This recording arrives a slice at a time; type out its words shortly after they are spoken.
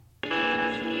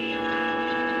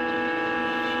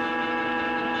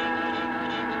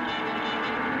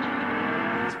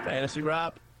Fantasy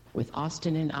Rap with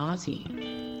Austin and Ozzy.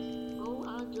 Oh,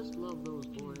 I just love those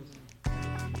boys.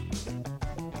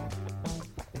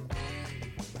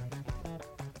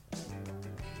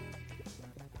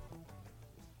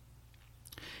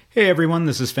 Hey everyone,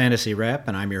 this is Fantasy Rap,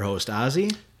 and I'm your host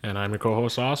Ozzy. And I'm your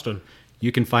co-host Austin.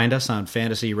 You can find us on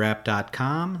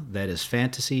fantasyrap.com. That is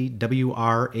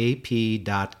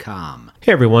fantasywrap.com.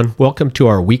 Hey everyone, welcome to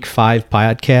our Week 5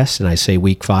 podcast, and I say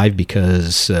Week 5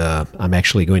 because I'm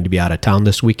actually going to be out of town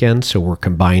this weekend, so we're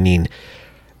combining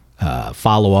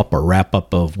follow-up or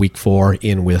wrap-up of Week 4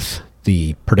 in with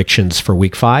the predictions for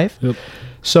Week 5. Yep.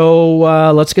 So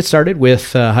let's get started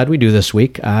with how do we do this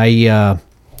week. I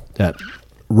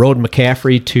rode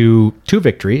McCaffrey to 2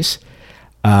 victories.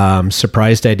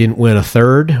 Surprised I didn't win a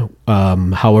third.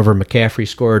 However, McCaffrey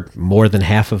scored more than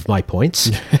half of my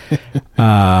points,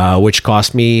 which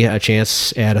cost me a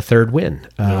chance at a third win.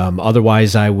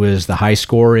 Otherwise, I was the high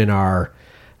scorer in our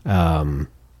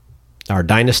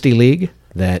Dynasty League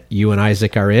that you and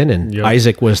Isaac are in, and Yep.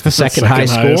 Isaac was the second high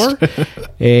scorer,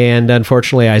 and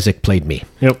unfortunately, Isaac played me.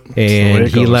 Yep. And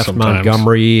he left sometimes.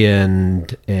 Montgomery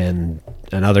and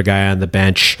another guy on the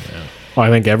bench. Yeah. Well, I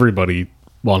think everybody,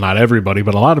 well, not everybody,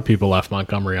 but a lot of people left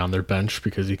Montgomery on their bench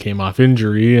because he came off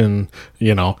injury and,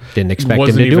 Didn't expect him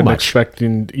wasn't to do even much.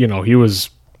 expecting, he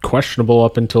was questionable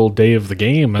up until day of the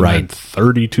game and then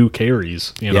 32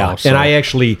 carries, Yeah, so. and I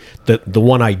actually, the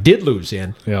one I did lose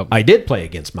in, Yep. I did play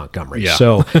against Montgomery. Yeah.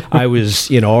 So I was,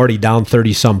 already down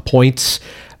 30-some points.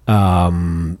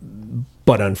 But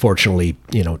unfortunately,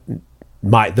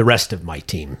 the rest of my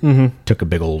team took a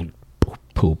big old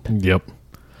poop. Yep.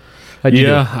 How'd you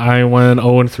do? I went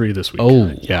 0-3 this week.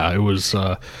 Oh. Yeah, it was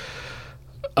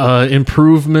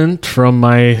improvement from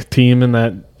my team in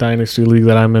that Dynasty League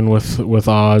that I'm in with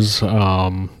Oz.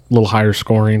 A little higher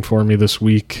scoring for me this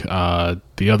week.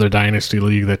 The other Dynasty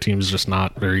League, that team's just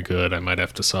not very good. I might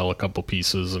have to sell a couple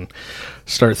pieces and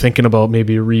start thinking about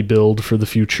maybe a rebuild for the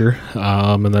future.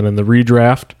 And then in the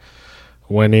redraft,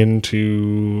 went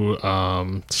into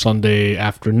Sunday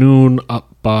afternoon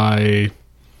up by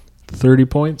 30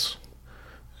 points.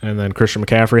 And then Christian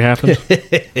McCaffrey happened.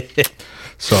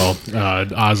 So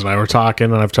Oz and I were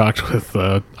talking, and I've talked with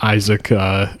Isaac.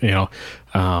 I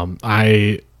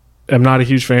am not a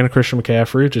huge fan of Christian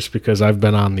McCaffrey just because I've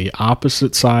been on the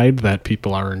opposite side that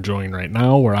people are enjoying right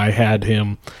now, where I had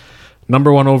him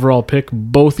number 1 overall pick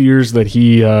both years that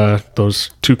he, those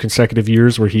 2 consecutive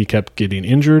years where he kept getting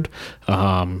injured.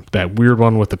 That weird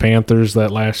one with the Panthers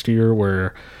that last year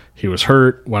where he was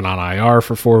hurt, went on IR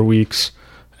for 4 weeks,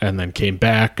 and then came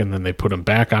back, and then they put him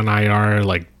back on IR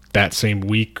like that same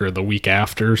week or the week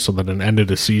after, so that it ended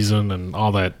a season and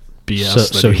all that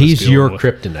BS. So he's your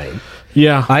kryptonite.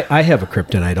 Yeah. I have a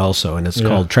kryptonite also, and it's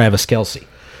called Travis Kelce.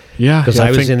 Yeah. Because I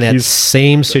was in that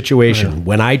same situation. Yeah.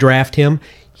 When I draft him,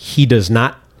 he does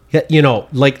not,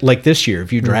 like this year,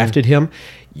 if you drafted him,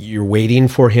 you're waiting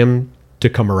for him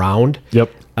to come around. Yep.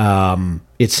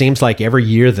 It seems like every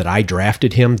year that I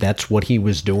drafted him, that's what he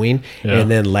was doing. Yeah.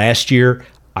 And then last year,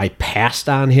 I passed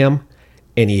on him,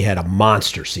 and he had a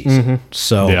monster season. Mm-hmm.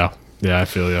 So yeah, I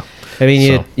feel you. I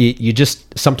mean, you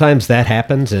just sometimes that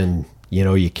happens, and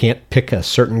you can't pick a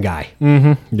certain guy.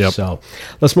 Mm-hmm. Yep. So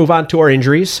let's move on to our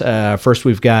injuries. First,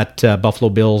 we've got Buffalo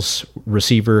Bills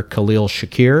receiver Khalil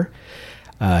Shakir.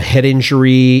 Head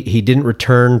injury. He didn't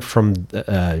return from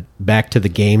back to the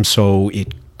game, so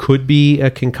it could be a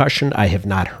concussion. I have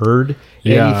not heard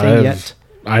anything yet.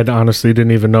 I honestly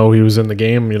didn't even know he was in the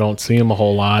game. You don't see him a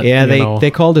whole lot. Yeah,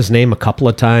 they called his name a couple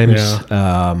of times.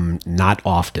 Yeah. Not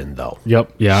often, though.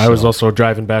 Yep. Yeah, I was also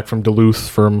driving back from Duluth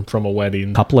from a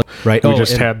wedding. Right. We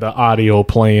just had the audio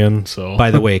playing. So,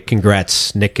 by the way,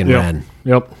 congrats, Nick and Ren.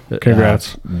 Yep.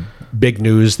 Congrats. Big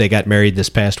news. They got married this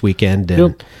past weekend,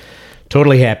 and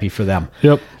totally happy for them.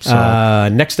 Yep. So.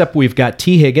 Next up, we've got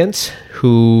T. Higgins,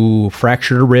 who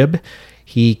fractured a rib.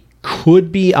 He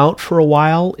could be out for a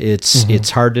while. It's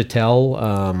hard to tell.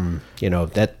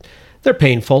 That they're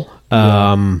painful.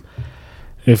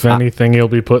 If anything, he'll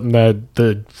be putting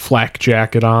the flak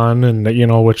jacket on, and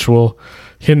which will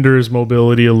hinder his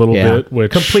mobility a little bit.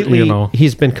 Which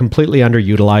he's been completely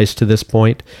underutilized to this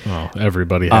point. Oh,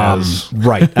 everybody has.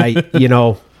 Right.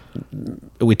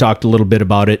 We talked a little bit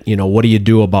about it. What do you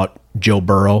do about Joe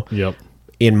Burrow? Yep.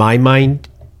 In my mind,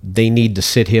 they need to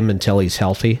sit him until he's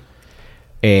healthy.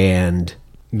 And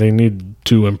they need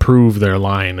to improve their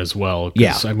line as well.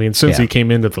 Yeah. I mean, since he came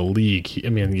into the league,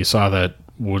 you saw that,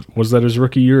 was that his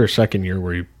rookie year or second year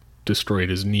where he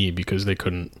destroyed his knee because they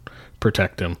couldn't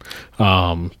protect him?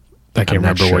 I can't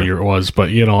remember what year it was, but,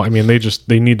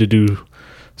 they need to do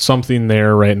something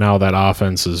there right now. That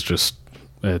offense is just,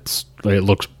 it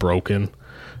looks broken.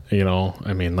 You know,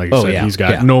 I mean, like you said, yeah, he's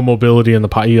got yeah. no mobility in the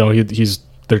pot. You know,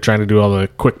 they're trying to do all the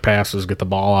quick passes, get the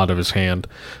ball out of his hand.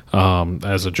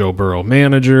 As a Joe Burrow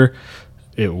manager,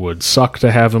 it would suck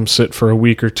to have him sit for a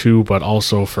week or two, but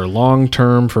also for long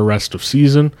term, for rest of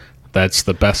season, that's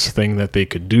the best thing that they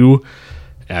could do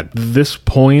at this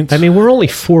point. I mean, we're only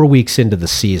 4 weeks into the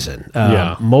season.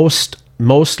 Yeah.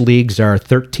 Most leagues are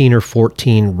 13 or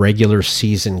 14 regular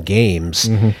season games.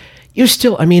 You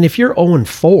still, I mean, if you're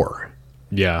 0-4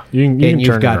 yeah, you can and turn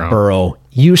you've it got around. Burrow,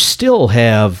 you still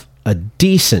have a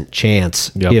decent chance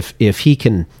Yep. if he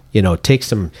can,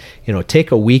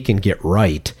 take a week and get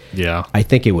right. Yeah. I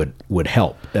think it would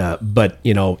help. But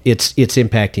it's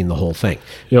impacting the whole thing.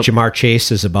 Yep. Jamar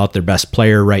Chase is about their best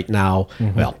player right now.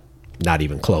 Well, not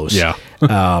even close. Yeah.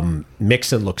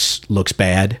 Mixon looks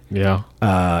bad.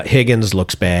 Yeah. Higgins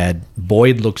looks bad.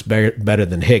 Boyd looks better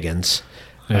than Higgins.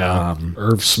 Yeah.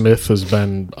 Irv Smith has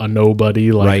been a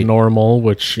nobody, like Right. normal,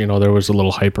 which, there was a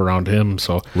little hype around him.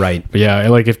 So, Right. But yeah,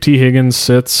 like if T. Higgins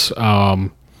sits,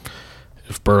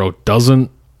 if Burrow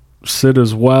doesn't sit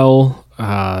as well,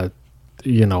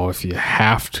 if you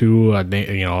have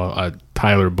to,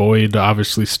 Tyler Boyd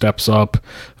obviously steps up.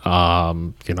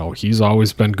 He's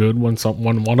always been good when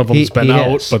one of them's been he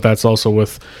out, has. but that's also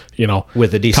with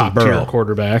With a decent top tier Burrow.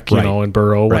 quarterback, Right. and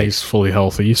Burrow when Right. he's fully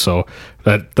healthy. So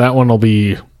that one will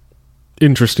be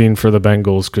interesting for the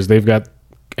Bengals because they've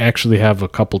actually have a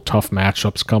couple tough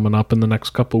matchups coming up in the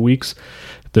next couple weeks.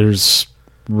 There's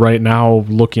right now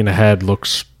looking ahead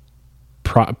looks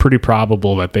pretty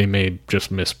probable that they may just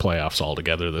miss playoffs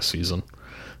altogether this season.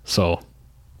 So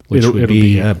Which would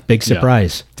be a big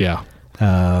surprise. Yeah.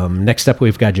 Next up,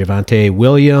 we've got Javonte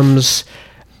Williams.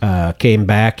 Came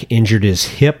back, injured his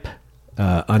hip.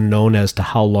 Unknown as to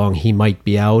how long he might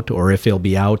be out or if he'll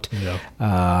be out,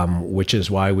 which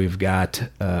is why we've got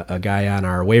a guy on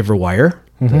our waiver wire,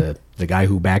 the guy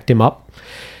who backed him up.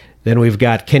 Then we've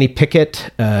got Kenny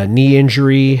Pickett, knee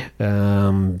injury.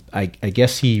 I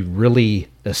guess he really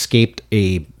escaped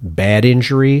a bad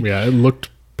injury. Yeah, it looked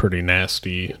pretty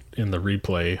nasty in the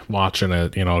replay watching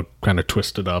it, kind of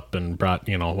twisted up and brought,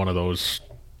 one of those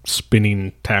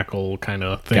spinning tackle kind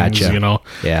of things, Gotcha.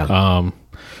 Yeah.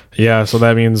 Yeah, so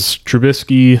that means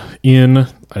Trubisky in.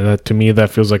 To me, that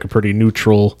feels like a pretty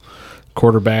neutral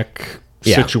quarterback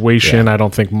situation. Yeah. I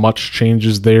don't think much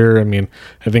changes there. I mean,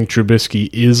 I think Trubisky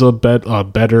is a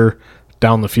better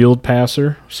down the field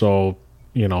passer. So,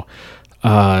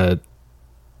 I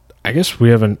guess we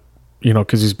haven't,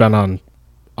 because he's been on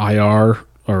IR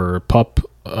or PUP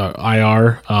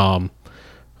IR.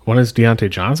 When is Deontay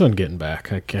Johnson getting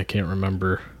back? I can't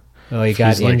remember. Oh, he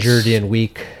got injured in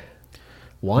week It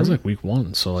one. was like week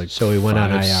 1, so So he went on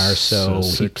five, IR, so he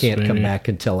six, can't come maybe. back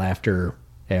until after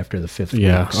the fifth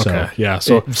Yeah, week. So okay. Yeah,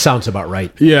 so it sounds about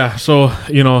right. yeah, so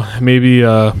maybe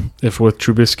if with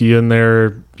Trubisky in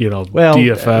there, Well,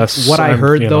 DFS. what I and,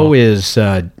 heard though is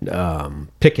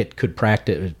Pickett could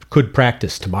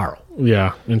practice tomorrow.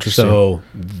 yeah, interesting. So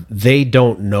they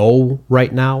don't know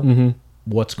right now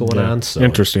what's going on. So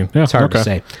Interesting. Yeah, it's hard to okay.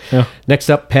 say. Yeah. Next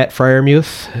up, Pat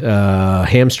Freiermuth,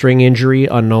 hamstring injury,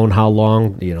 unknown how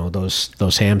long.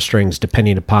 Those hamstrings,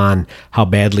 depending upon how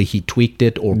badly he tweaked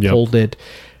it or pulled it,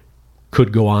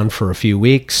 could go on for a few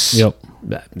weeks. Yep.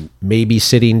 Maybe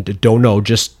sitting. Don't know.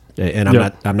 Just and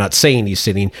I'm not saying he's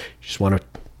sitting. Just want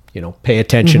to pay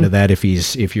attention to that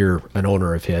if you're an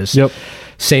owner of his. Yep.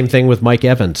 Same thing with Mike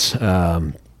Evans.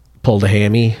 Pulled a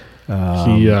hammy.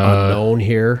 Unknown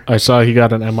here. I saw he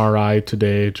got an MRI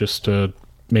today just to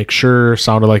make sure.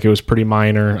 Sounded like it was pretty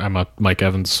minor. I'm a Mike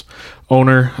Evans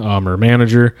owner or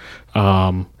manager.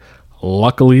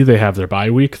 Luckily, they have their bye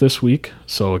week this week,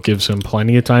 so it gives him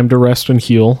plenty of time to rest and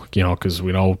heal, because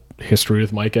we know history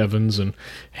with Mike Evans and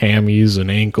hammies and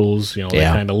ankles, they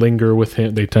kind of linger with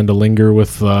him. They tend to linger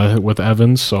with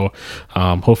Evans, so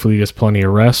hopefully he gets plenty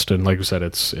of rest. And like I said,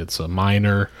 it's a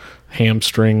minor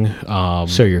hamstring.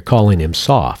 So you're calling him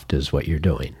soft, is what you're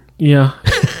doing. Yeah.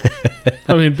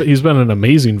 I mean, but he's been an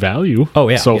amazing value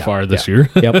so far this year.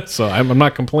 Yep. So I'm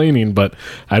not complaining, but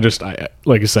I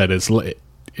like I said,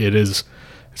 it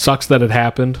sucks that it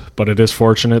happened, but it is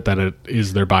fortunate that it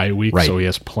is their bye week, Right. so he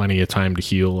has plenty of time to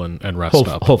heal and rest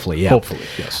up. Hopefully, yeah. Hopefully,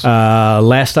 yes.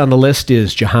 Last on the list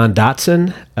is Jahan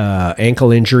Dotson,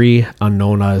 ankle injury,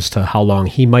 unknown as to how long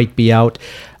he might be out.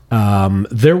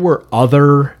 There were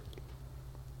other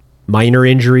minor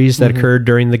injuries that occurred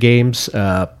during the games.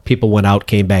 People went out,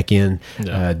 came back in.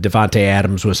 Devontae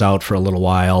Adams was out for a little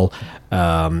while.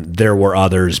 There were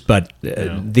others, but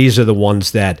these are the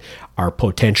ones that are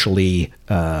potentially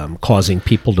causing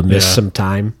people to miss some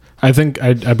time. I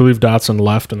believe Dotson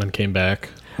left and then came back.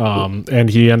 And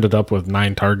he ended up with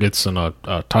 9 targets and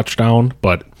a touchdown,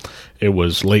 but it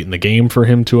was late in the game for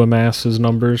him to amass his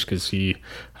numbers because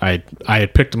I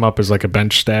had picked him up as like a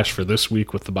bench stash for this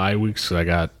week with the bye weeks. So I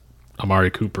got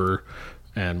Amari Cooper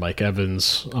and Mike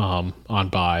Evans on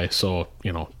bye. So,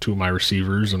 2 of my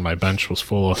receivers and my bench was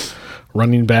full of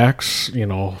running backs,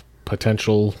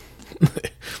 potential,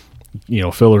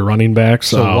 filler running backs.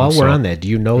 So while we're on that, do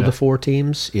you know the 4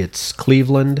 teams? It's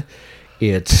Cleveland,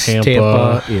 it's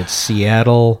Tampa, it's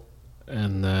Seattle.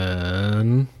 And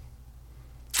then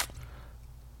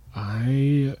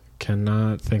I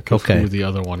cannot think of who the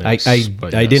other one is.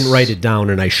 I didn't write it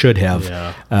down, and I should have.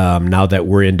 Yeah. Now that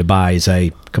we're into buys,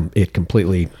 it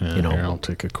completely, Here, I'll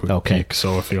take a quick peek.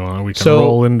 So if you want, we can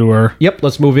roll into our... Yep,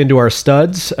 let's move into our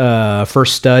studs.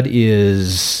 First stud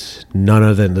is none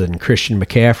other than Christian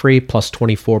McCaffrey, plus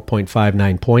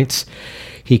 24.59 points.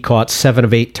 He caught 7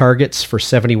 of 8 targets for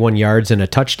 71 yards and a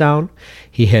touchdown.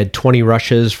 He had 20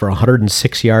 rushes for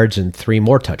 106 yards and 3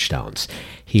 more touchdowns.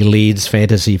 He leads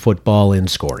fantasy football in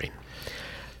scoring.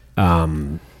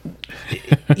 As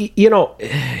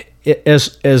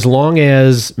long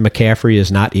as McCaffrey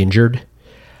is not injured,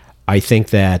 I think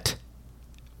that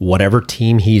whatever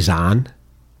team he's on,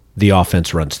 the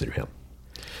offense runs through him.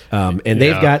 And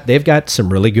they've got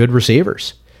some really good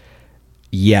receivers.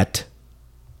 Yet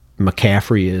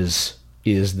McCaffrey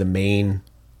is the main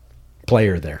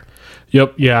player there.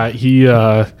 Yep. Yeah. He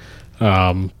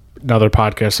another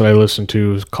podcast that I listened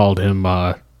to called him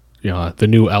the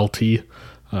new LT,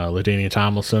 LaDainian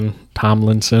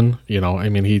Tomlinson.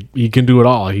 He can do it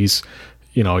all. He's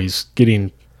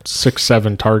getting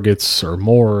 6-7 targets or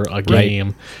more a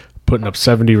game, putting up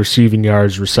 70 receiving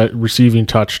yards, receiving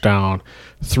touchdown,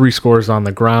 3 scores on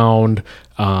the ground.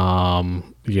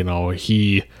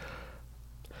 He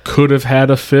could have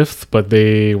had a 5th, but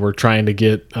they were trying to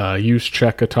get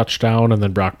Juszczyk a touchdown, and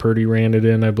then Brock Purdy ran it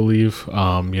in, I believe.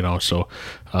 At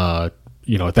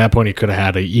that point he could have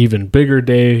had an even bigger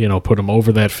day, put him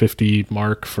over that 50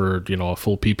 mark for, a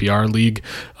full PPR league.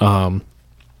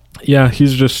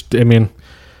 He's just,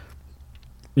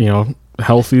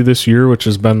 healthy this year, which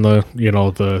has been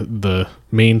the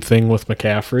main thing with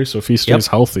McCaffrey. So if he stays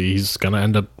healthy, he's going to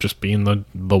end up just being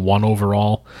the one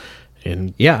overall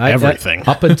in everything.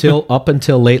 Up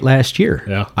until late last year.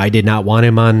 Yeah. I did not want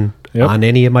him on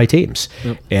any of my teams.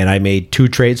 Yep. And I made 2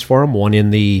 trades for him, one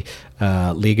in the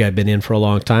league I've been in for a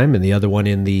long time and the other one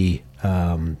in the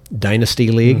Dynasty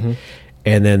League. Mm-hmm.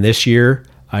 And then this year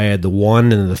I had the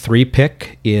 1 and the 3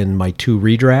 pick in my 2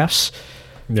 redrafts.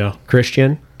 Yeah.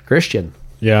 Christian.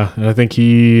 Yeah, and I think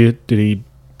he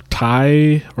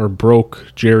tie or broke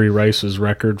Jerry Rice's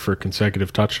record for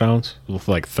consecutive touchdowns with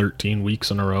like 13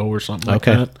 weeks in a row or something like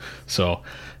that. So,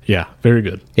 yeah, very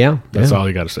good. Yeah. That's all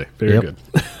you got to say. Very good.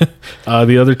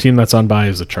 The other team that's on bye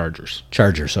is the Chargers.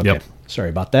 Okay. Yep. Sorry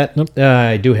about that. Yep.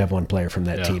 I do have one player from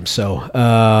that team. So,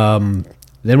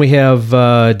 then we have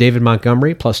David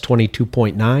Montgomery, plus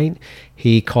 22.9.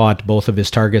 He caught both of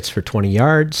his targets for 20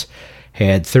 yards,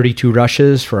 had 32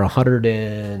 rushes for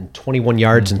 121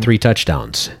 yards and 3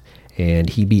 touchdowns. And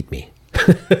he beat me.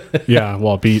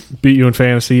 beat you in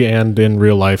fantasy and in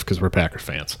real life because we're Packers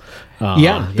fans.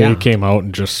 They came out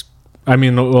and just,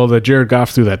 the Jared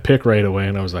Goff threw that pick right away,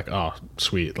 and I was like, oh,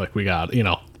 sweet. Like, we got,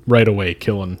 right away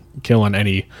killing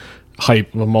any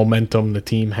hype, momentum the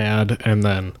team had, and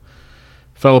then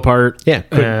fell apart. Yeah,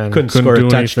 couldn't score a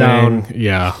touchdown. Anything.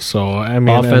 Yeah, so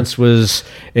offense was,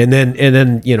 and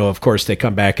then of course they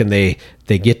come back and they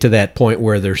get to that point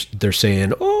where they're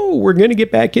saying, oh, we're going to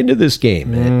get back into this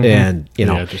game, and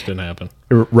it just didn't happen.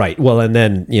 Right. Well, and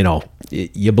then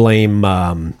you blame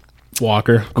Quay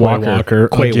Walker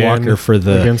for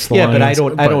against the Lions.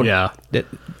 But I don't.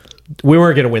 We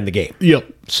weren't going to win the game. Yep.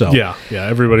 So yeah.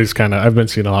 Everybody's I've been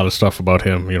seeing a lot of stuff about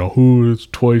him. Who is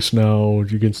twice now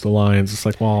against the Lions? It's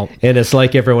like, well, and it's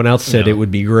like everyone else said, it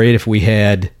would be great if we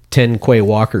had 10 Quay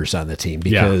Walkers on the team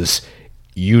because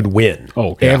you'd win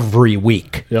every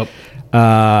week. Yep.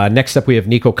 Next up, we have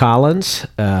Nico Collins,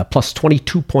 plus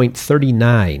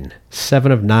 22.39,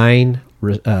 7 of 9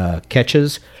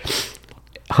 catches,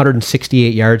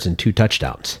 168 yards and 2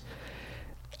 touchdowns.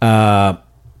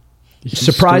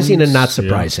 Surprising and not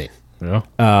surprising. Yeah.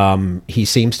 He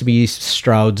seems to be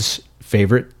Stroud's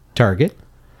favorite target.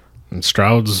 And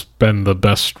Stroud's been the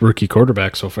best rookie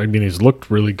quarterback so far. He's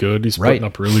looked really good. He's putting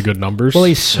up really good numbers. Well,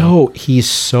 he's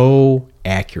so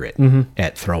accurate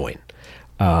at throwing.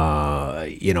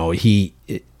 I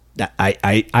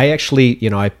actually,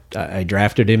 I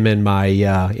drafted him in my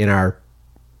in our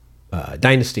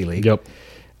Dynasty League. Yep.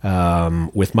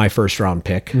 with my first round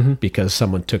pick because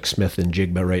someone took Smith and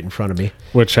Jigba right in front of me.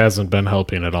 Which hasn't been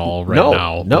helping at all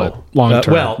now. No. Long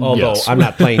term. Although yes. I'm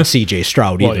not playing C.J.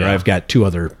 Stroud either. yeah. I've got two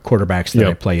other quarterbacks that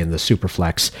I play in the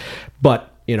Superflex. But,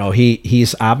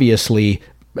 he's obviously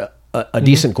a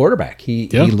decent quarterback. He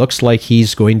looks like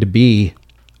he's going to be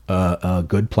a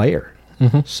good player.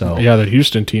 So yeah, the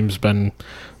Houston team's been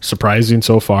surprising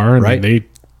so far. I mean,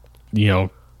 they,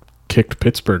 kicked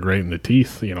Pittsburgh right in the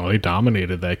teeth. They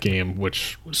dominated that game,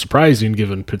 which was surprising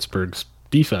given Pittsburgh's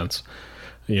defense.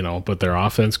 But their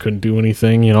offense couldn't do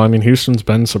anything. Houston's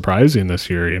been surprising this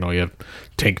year. You have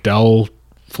Tank Dell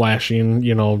flashing.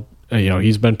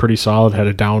 He's been pretty solid. Had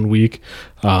a down week.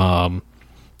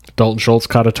 Dalton Schultz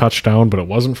caught a touchdown, but it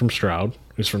wasn't from Stroud.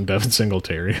 It was from Devin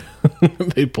Singletary.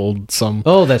 They pulled some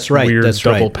weird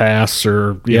double pass,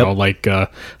 or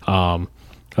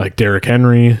like Derrick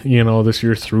Henry, this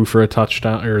year threw for a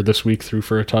touchdown, or this week threw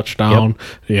for a touchdown.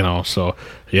 So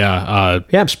yeah.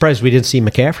 I'm surprised we didn't see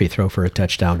McCaffrey throw for a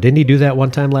touchdown. Didn't he do that one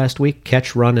time last week?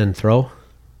 Catch, run, and throw.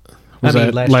 Was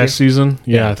that last season?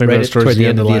 Yeah, I think that was towards the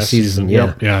end of last season.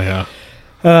 Yeah. Yeah.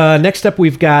 Next up,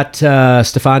 we've got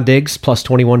Stephon Diggs plus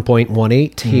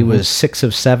 21.18. He was 6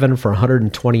 of 7 for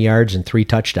 120 yards and 3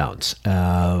 touchdowns.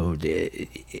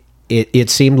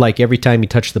 It seemed like every time he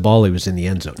touched the ball, he was in the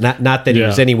end zone. Not that he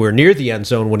was anywhere near the end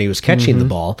zone when he was catching the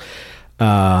ball.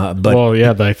 But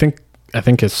I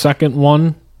think his second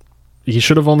one, he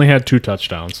should have only had 2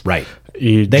 touchdowns. Right.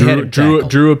 He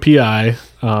drew a PI,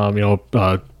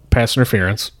 pass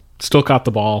interference. Still caught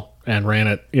the ball and ran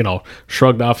it.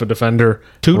 Shrugged off a defender.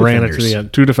 Ran it to the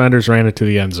end. 2 defenders ran it to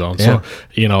the end zone. Yeah. So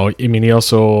he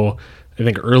also, I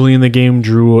think early in the game,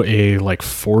 drew a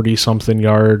 40-something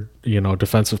yard,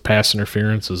 defensive pass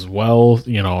interference as well.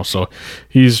 So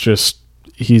he's just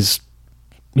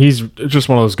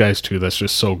one of those guys too that's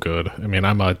just so good.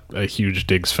 I'm a huge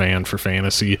Diggs fan for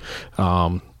fantasy.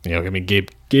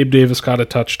 Gabe Davis caught a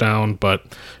touchdown,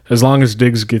 but as long as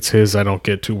Diggs gets his, I don't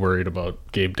get too worried about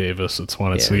Gabe Davis. It's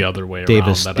when it's the other way around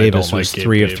that I don't was like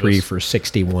 3 of of 3 for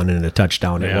 61 and a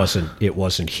touchdown. Yeah. It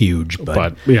wasn't huge,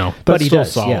 but that's he still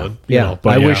does. solid. Yeah.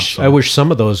 I wish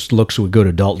some of those looks would go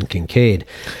to Dalton Kincaid.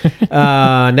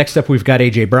 Next up, we've got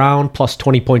A.J. Brown plus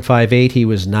 20.58. He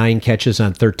was 9 catches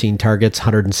on 13 targets,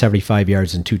 175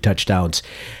 yards and 2 touchdowns.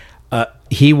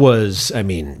 He was,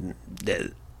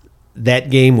 that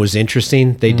game was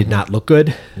interesting. They did not look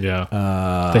good. Yeah.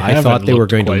 I thought they were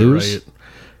going to lose. Right.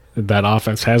 That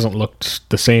offense hasn't looked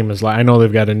the same as I know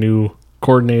they've got a new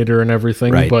coordinator and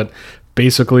everything, but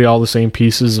basically all the same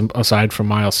pieces aside from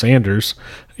Miles Sanders.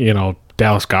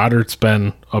 Dallas Goedert's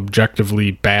been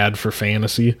objectively bad for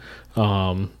fantasy,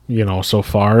 so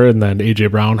far. And then A.J.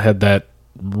 Brown had that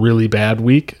really bad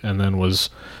week, and then was,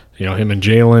 him and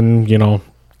Jalen,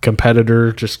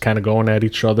 competitor, just kind of going at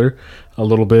each other a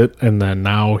little bit, and then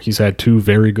now he's had 2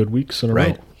 very good weeks in a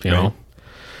row.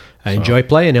 I enjoy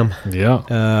playing him. Yeah.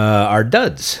 Our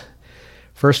duds.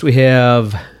 First, we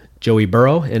have Joey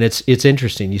Burrow, and it's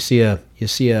interesting. You see a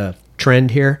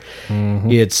trend here.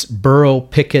 It's Burrow,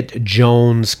 Pickett,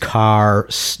 Jones, Carr,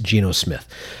 Geno Smith.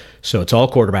 So it's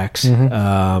all quarterbacks.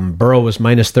 Burrow was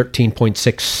minus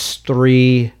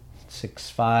 13.63,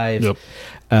 6.5. Yep.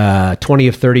 20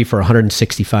 of 30 for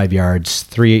 165 yards,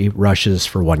 3 rushes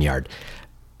for 1 yard.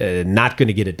 Not going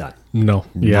to get it done. No.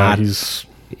 Yeah, he's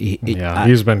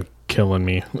been killing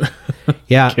me.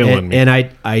 Killing me. And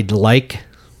I'd like,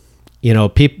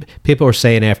 people were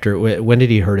saying after, when did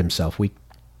he hurt himself? Week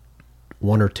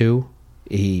 1 or 2?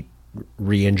 He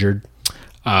re-injured?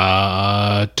 2,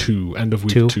 end of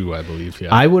week 2, I believe.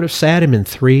 Yeah. I would have sat him in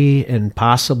 3 and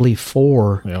possibly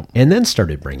 4 and then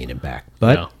started bringing him back.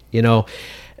 But,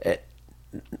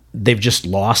 they've just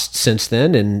lost since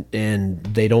then, and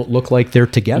they don't look like they're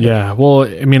together. Yeah, well,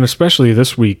 especially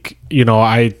this week,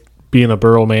 I being a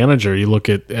Burrow manager, you look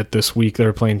at this week,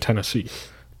 they're playing Tennessee.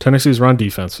 Tennessee's run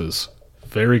defense is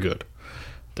very good.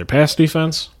 Their pass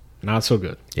defense, not so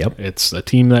good. Yep. It's a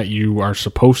team that you are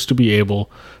supposed to be able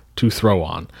to throw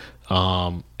on,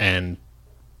 and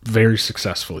very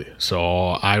successfully. So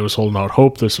I was holding out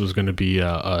hope this was going to be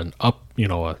a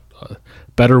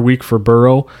better week for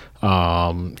Burrow.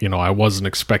 I wasn't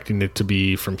expecting it to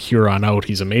be from here on out.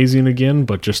 He's amazing again,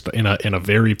 but just in a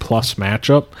very plus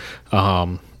matchup.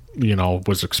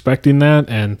 Was expecting that,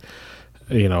 and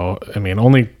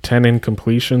only 10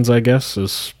 incompletions, I guess,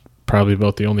 is probably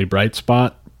about the only bright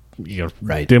spot,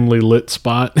 dimly lit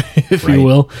spot, if you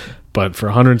will. But for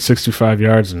 165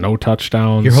 yards and no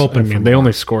touchdowns, you're hoping. They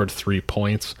only scored 3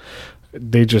 points.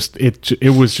 They just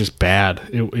it was just bad.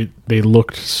 They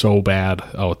looked so bad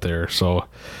out there. So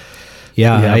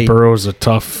Burrow's a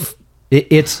tough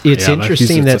It's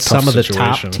interesting that it's a tough some of the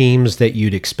situation. top teams that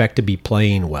you'd expect to be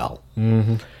playing well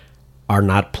are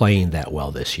not playing that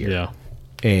well this year. Yeah.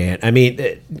 And I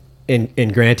mean,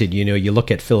 and granted, you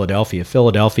look at Philadelphia.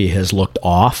 Philadelphia has looked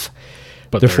off,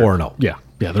 but they're 4-0. Yeah.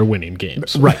 Yeah, they're winning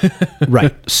games.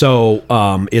 Right. So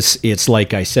it's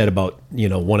like I said about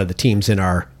one of the teams in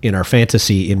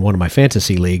one of my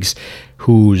fantasy leagues,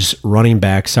 whose running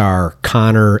backs are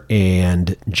Connor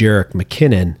and Jerick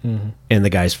McKinnon, and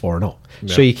the guy's 4-0.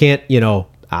 Yeah. So you can't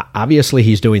obviously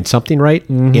he's doing something right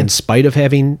in spite of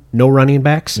having no running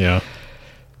backs. Yeah.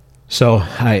 So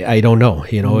I don't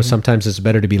know. Sometimes it's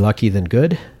better to be lucky than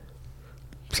good.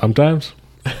 Sometimes.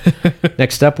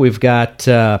 Next up, we've got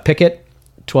Pickett.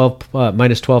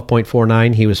 Minus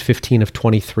 12.49. He was 15 of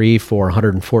 23 for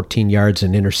 114 yards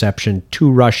and interception, 2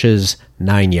 rushes,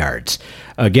 9 yards.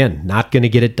 Again, not going to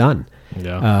get it done.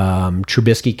 Yeah.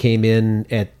 Trubisky came in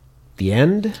at the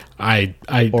end. I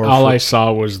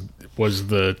saw was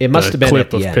the must have been clip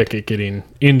at the of end. Pickett getting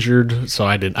injured, so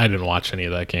I didn't watch any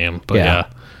of that game. But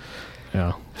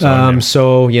yeah.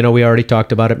 So we already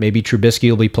talked about it. Maybe Trubisky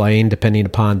will be playing depending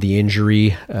upon the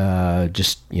injury.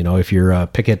 If you're a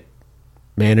Pickett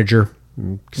manager,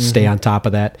 stay on top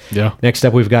of that. Yeah. Next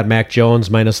up, we've got Mac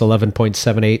Jones, minus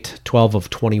 11.78, 12 of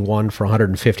 21 for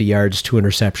 150 yards, 2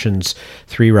 interceptions,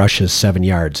 3 rushes, 7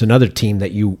 yards. Another team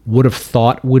that you would have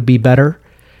thought would be better,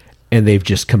 and they've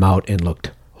just come out and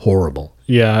looked horrible.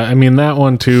 Yeah, I mean, that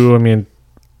one too. I mean,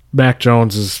 Mac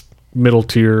Jones is middle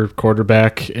tier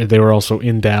quarterback. They were also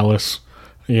in Dallas,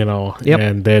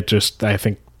 and that just, I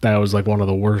think that was like one of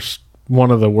the worst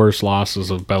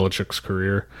losses of Belichick's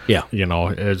career. Yeah.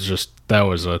 It's just, that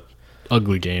was a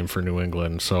ugly game for New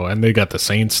England. So, and they got the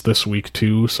Saints this week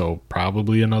too, so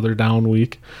probably another down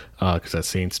week because that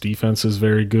Saints defense is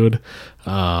very good.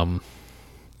 I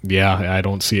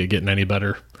don't see it getting any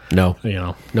better. No.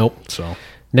 Nope. So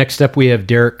next up, we have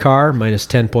Derek Carr, minus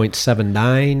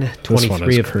 10.79,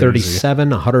 23 of 37,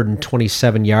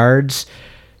 127 yards,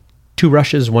 2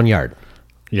 rushes, 1 yard.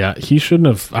 Yeah, he shouldn't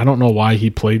have. I don't know why he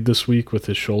played this week with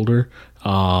his shoulder.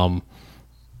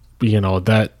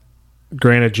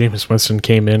 Granted, Jameis Winston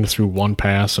came in through 1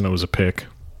 pass and it was a pick.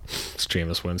 It's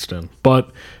Jameis Winston.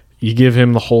 But you give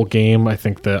him the whole game, I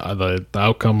think the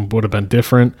outcome would have been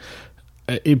different.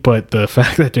 But the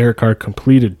fact that Derek Carr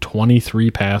completed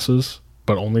 23 passes,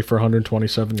 but only for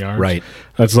 127 yards. Right.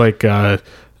 That's like, didn't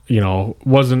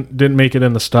make it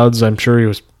in the studs. I'm sure he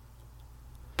was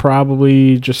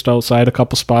probably just outside a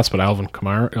couple spots, but Alvin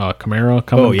Kamara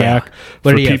coming back.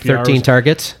 What did he have, 13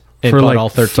 targets? And for like all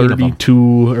 13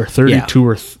 32 or 32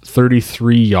 or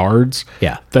 33 yards.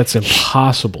 Yeah. That's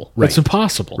impossible. Right. It's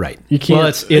impossible. Right. You can't,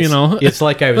 well, it's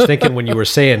like I was thinking when you were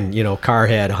saying, Carr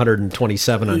had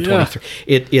 127 on 23.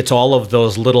 It's all of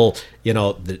those little,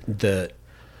 the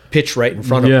pitch right in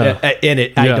front of him.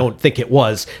 I don't think it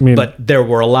was, but there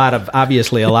were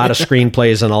obviously a lot of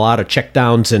screenplays and a lot of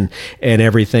checkdowns and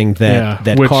everything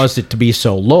that caused it to be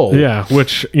so low. Yeah,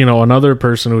 which, another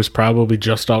person who was probably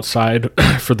just outside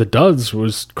for the duds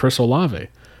was Chris Olave.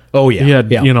 Oh, yeah. He had,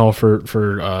 for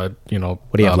what do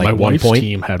you have, like my 1 wife's point?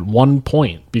 team had 1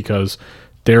 point because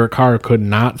Derek Carr could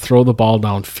not throw the ball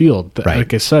downfield. Right.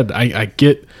 Like I said, I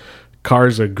get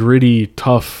Carr's a gritty,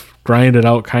 tough, grinded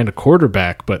out kind of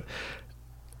quarterback, but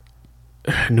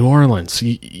New Orleans,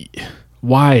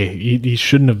 why? He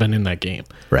shouldn't have been in that game.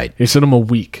 Right. They sit him a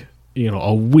week, and you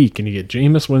get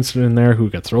Jameis Winston in there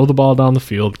who can throw the ball down the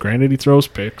field. Granted, he throws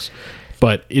picks,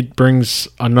 but it brings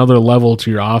another level to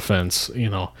your offense.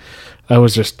 That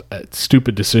was just a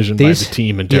stupid decision by the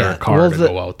team and Derek Carr to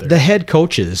go out there. The head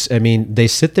coaches, they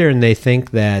sit there and they think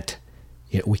that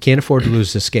we can't afford to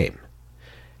lose this game.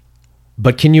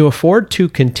 But can you afford to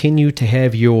continue to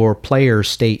have your players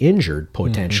stay injured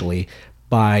potentially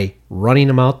by running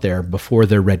them out there before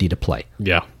they're ready to play?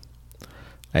 Yeah.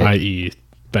 I.e.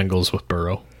 Bengals with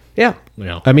Burrow. Yeah.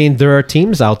 Yeah. There are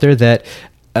teams out there that,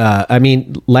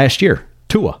 last year,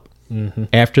 Tua,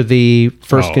 after the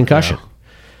first concussion,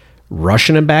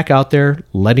 rushing him back out there,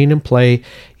 letting him play.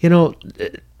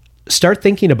 Start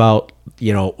thinking about,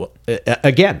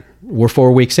 again, we're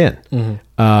 4 weeks in.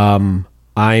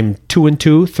 I'm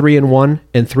 2-2, 3-1,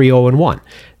 and 3-0-1.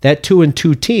 That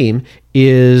 2-2 team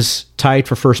is tied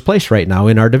for first place right now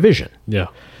in our division. Yeah.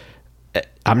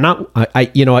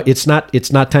 It's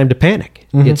not time to panic.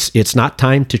 It's not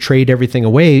time to trade everything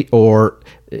away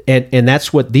and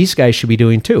that's what these guys should be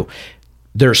doing too.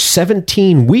 There's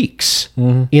 17 weeks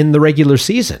in the regular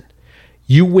season.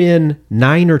 You win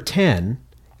 9 or 10,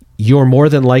 you're more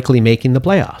than likely making the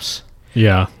playoffs.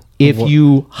 Yeah. If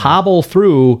you hobble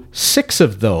through 6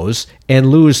 of those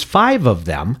and lose 5 of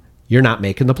them, you're not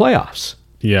making the playoffs.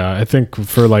 Yeah, I think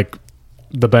for like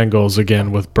the Bengals,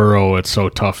 again, with Burrow, it's so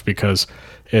tough because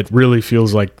it really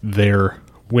feels like their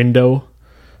window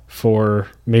for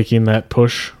making that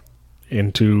push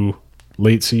into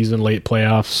late season, late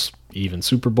playoffs, even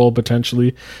Super Bowl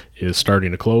potentially, is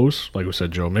starting to close. Like we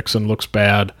said, Joe Mixon looks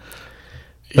bad.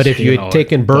 But if you had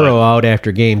taken Burrow out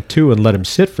after game 2 and let him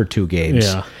sit for 2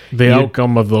 games, the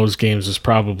outcome of those games is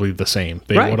probably the same.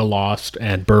 They would have lost,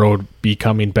 and Burrow would be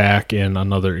coming back in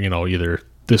another, either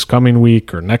this coming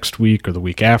week or next week or the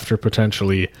week after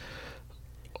potentially,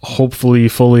 hopefully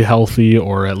fully healthy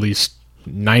or at least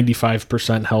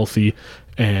 95% healthy,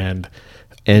 and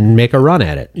make a run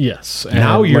at it. Yes.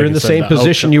 Now you're in the same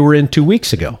position you were in 2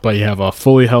 weeks ago. But you have a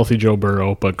fully healthy Joe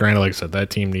Burrow. But granted, like I said, that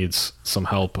team needs some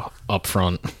help up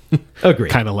front.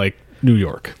 Agreed. Kind of like New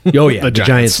York. Oh yeah, the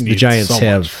Giants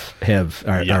so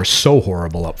are so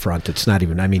horrible up front. It's not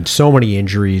even. I mean, so many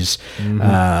injuries.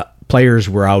 Players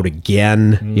were out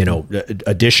again.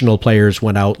 Additional players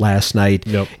went out last night.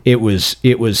 Yep. It was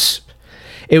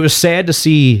sad to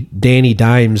see Danny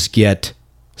Dimes get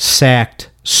sacked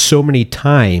so many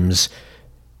times,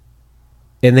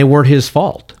 and they weren't his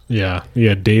fault. Yeah,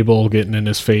 Dable getting in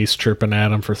his face, chirping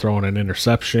at him for throwing an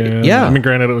interception. Yeah, I mean,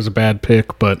 granted, it was a bad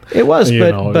pick, but it was.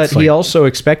 But he also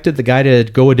expected the guy to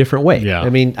go a different way. Yeah, I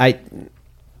mean,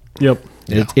 Yep.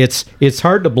 It's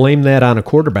hard to blame that on a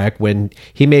quarterback when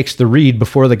he makes the read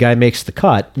before the guy makes the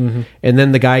cut, and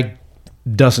then the guy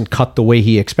doesn't cut the way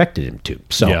he expected him to.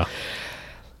 So. Yeah.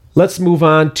 Let's move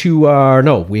on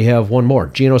to we have one more.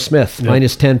 Geno Smith,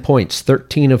 minus 10 points,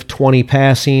 13 of 20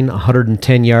 passing,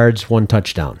 110 yards, 1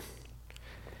 touchdown.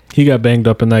 He got banged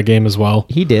up in that game as well.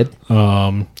 He did.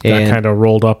 Got kind of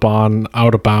rolled up on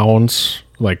out of bounds,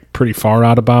 like pretty far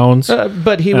out of bounds.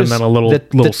 But he was, and then a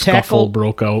little scuffle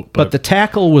broke out. But the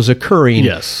tackle was occurring.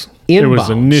 Yes, inbounds. It was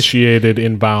initiated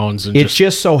inbounds. And it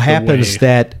just so happens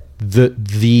that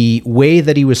the way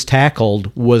that he was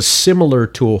tackled was similar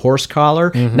to a horse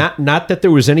collar. Not that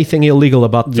there was anything illegal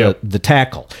about the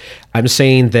tackle. I'm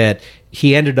saying that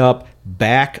he ended up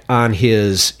back on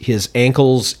his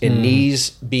ankles and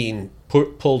knees being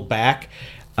pulled back,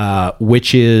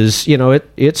 which is,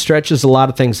 it stretches a lot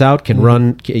of things out, can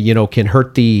run, can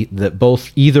hurt the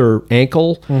both either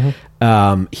ankle.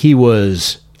 He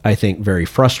was, I think, very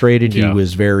frustrated. He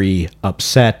was very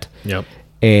upset.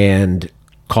 And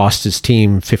cost his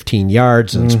team 15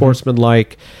 yards and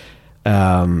sportsmanlike.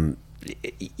 You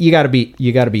got to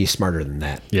be smarter than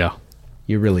that. Yeah,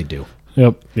 you really do.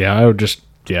 Yep. Yeah, I would just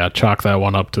chalk that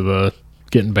one up to the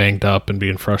getting banged up and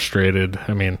being frustrated.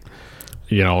 I mean,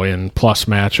 in plus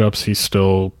matchups, he's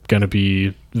still going to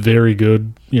be very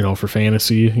good. For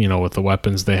fantasy. With the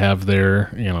weapons they have there.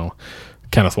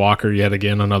 Kenneth Walker yet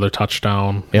again another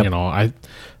touchdown. Yep. I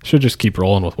should just keep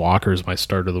rolling with Walker as my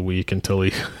start of the week until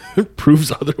he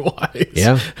proves otherwise.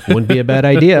 Yeah, wouldn't be a bad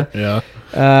idea.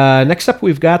 Yeah. Next up,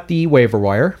 we've got the waiver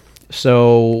wire.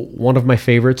 So one of my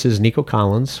favorites is Nico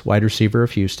Collins, wide receiver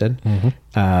of Houston.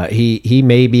 He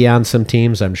may be on some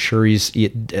teams. I'm sure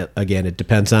again, it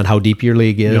depends on how deep your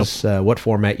league is, what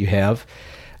format you have.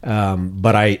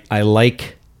 But I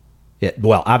like it.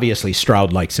 Well, obviously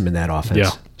Stroud likes him in that offense.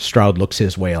 Yeah. Stroud looks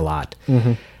his way a lot.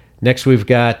 Next, we've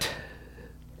got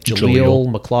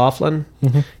Jaleel McLaughlin.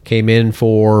 Came in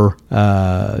for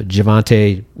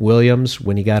Javonte Williams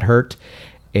when he got hurt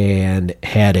and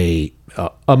had a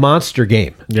monster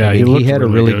game. Yeah, he had a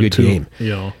really good game.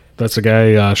 That's a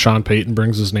guy, Sean Payton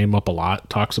brings his name up a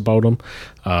lot, talks about him.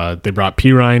 They brought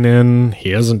Pirine in. He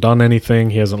hasn't done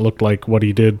anything. He hasn't looked like what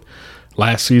he did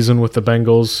last season with the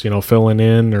Bengals, filling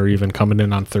in or even coming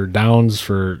in on third downs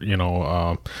for,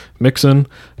 Mixon.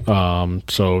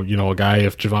 So, a guy,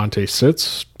 if Javonte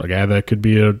sits, a guy that could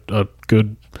be a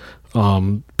good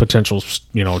potential,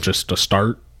 just a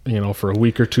start, for a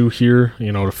week or two here,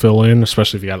 to fill in,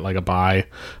 especially if you got like a bye.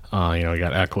 You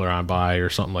got Eckler on bye or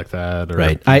something like that. Or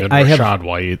right. I have Rashad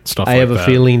White, stuff like that. I have a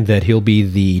feeling that he'll be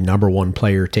the number one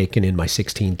player taken in my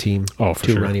 16 team, for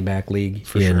running back league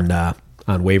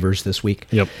on waivers this week.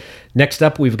 Yep. Next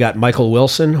up, we've got Michael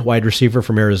Wilson, wide receiver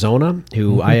from Arizona,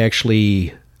 who I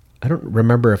don't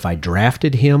remember if I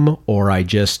drafted him or I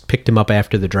just picked him up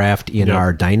after the draft in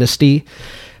our dynasty.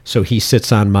 So he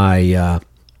sits on my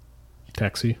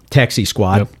taxi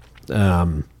squad.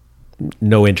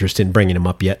 No interest in bringing him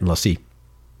up yet unless he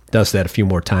does that a few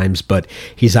more times. But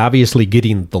he's obviously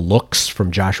getting the looks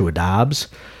from Joshua Dobbs.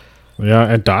 Yeah,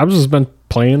 and Dobbs has been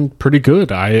playing pretty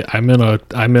good. I'm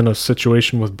in a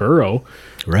situation with Burrow.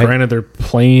 Right. Granted, they're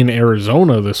playing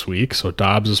Arizona this week, so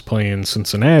Dobbs is playing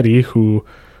Cincinnati, who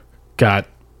got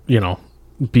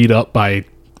beat up by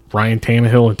Ryan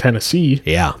Tannehill in Tennessee.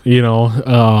 Yeah.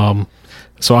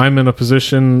 So I'm in a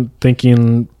position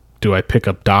thinking, do I pick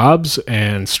up Dobbs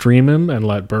and stream him and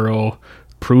let Burrow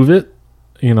prove it?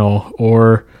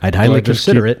 Or I'd highly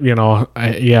consider it.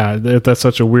 That's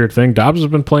such a weird thing. Dobbs has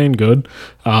been playing good.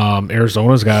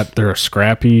 Arizona's they're a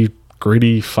scrappy,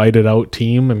 gritty, fight it out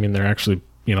team. I mean, they're actually,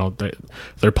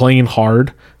 they're playing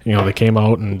hard. They came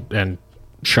out and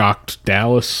shocked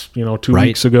Dallas, 2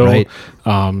 weeks ago. Right.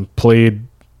 Played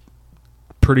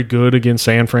pretty good against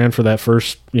San Fran for that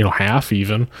first, half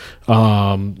even.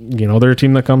 They're a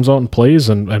team that comes out and plays,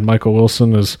 and Michael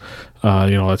Wilson is,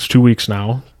 that's 2 weeks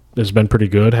now. Has been pretty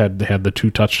good. Had the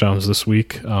 2 touchdowns this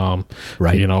week.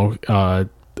 Right.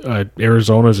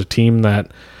 Arizona is a team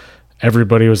that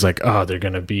everybody was like, oh, they're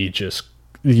going to be just,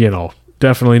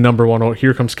 definitely number one. Oh,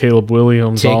 here comes Caleb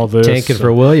Williams. All this tanking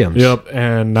for Williams. Yep.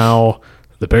 And now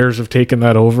the Bears have taken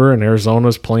that over, and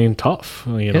Arizona's playing tough.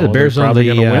 The Bears they're probably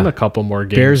going to win a couple more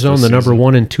games. Bears own the season. number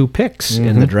 1 and 2 picks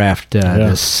in the draft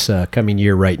this coming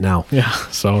year right now. Yeah.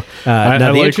 So now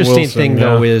the like interesting Wilson, thing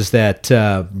though is that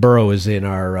Burrow is in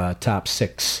our top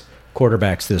 6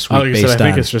 quarterbacks this week. I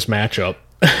think it's just matchup.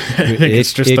 I think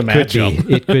it's just the matchup.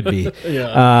 It could be.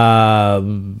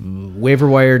 Waiver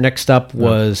wire next up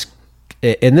was,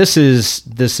 and this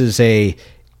is a.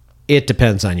 It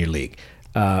depends on your league.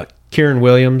 Kieran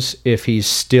Williams, if he's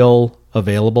still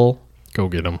available, go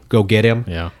get him. Go get him.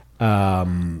 Yeah.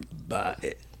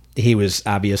 He was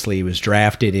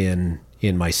drafted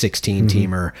in my 16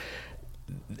 teamer.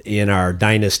 In our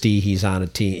dynasty, he's on a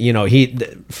team. He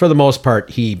for the most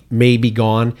part he may be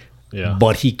gone,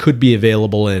 but he could be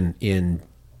available in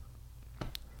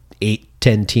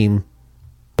 8-10 team.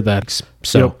 That's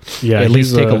so. At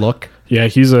least take a look. Yeah,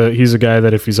 he's a guy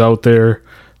that if he's out there,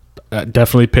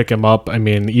 definitely pick him up. I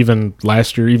mean, even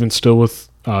last year, even still with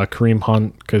Kareem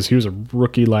Hunt, because he was a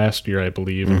rookie last year, I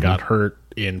believe, and got hurt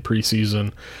in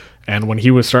preseason. And when he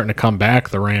was starting to come back,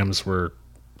 the Rams were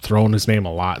throwing his name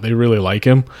a lot. They really like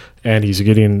him, and he's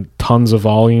getting tons of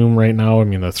volume right now. I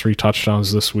mean, the 3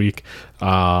 touchdowns this week.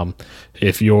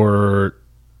 If you're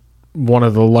one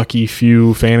of the lucky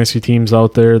few fantasy teams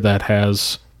out there that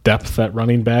has depth at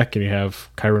running back, and you have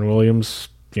Kyron Williams,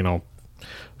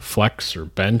 flex or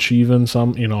bench even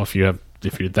some, if you're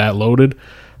that loaded,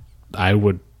 I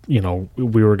would,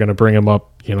 we were going to bring him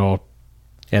up,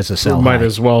 as a sell might high.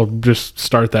 as well just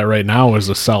start that right now as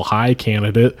a sell high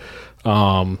candidate,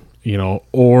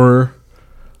 or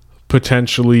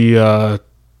potentially,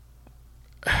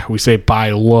 we say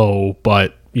buy low,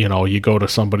 but you go to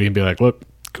somebody and be like, look,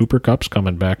 Cooper Kupp's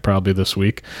coming back probably this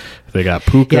week. They got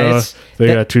Puka,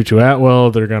 got Tutu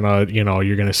Atwell. They're gonna,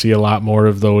 you're gonna see a lot more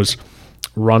of those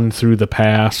run through the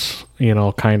pass,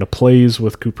 kind of plays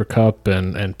with Cooper Kupp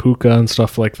and Puka and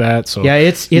stuff like that. So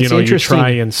it's interesting. You try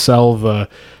and sell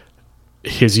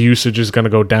his usage is going to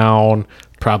go down.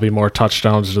 Probably more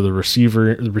touchdowns to the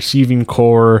receiving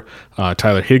core.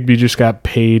 Tyler Higbee just got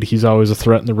paid. He's always a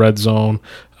threat in the red zone.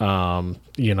 But on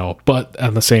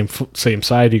the same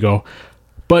side, you go,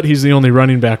 but he's the only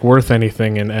running back worth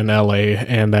anything in LA,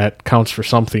 and that counts for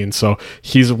something. So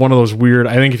he's one of those weird.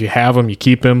 I think if you have him, you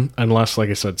keep him, unless, like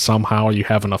I said, somehow you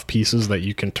have enough pieces that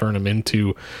you can turn him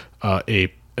into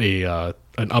an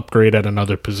upgrade at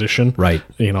another position. Right.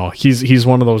 He's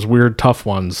one of those weird, tough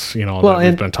ones. That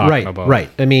we've been talking about. Right.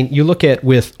 I mean, you look at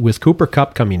with Cooper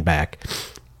Kupp coming back.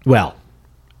 Well,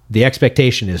 the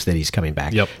expectation is that he's coming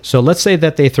back. Yep. So let's say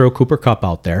that they throw Cooper Kupp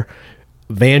out there.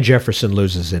 Van Jefferson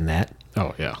loses in that.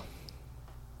 Oh, yeah.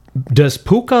 Does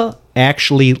Puka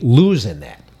actually lose in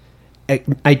that?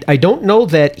 I don't know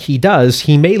that he does.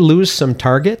 He may lose some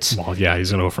targets. Well, yeah,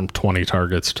 he's going to go from 20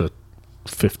 targets to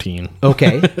 15.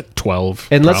 Okay. 12.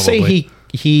 And let's say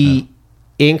he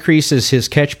increases his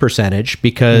catch percentage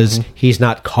because he's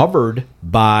not covered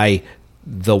by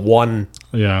the one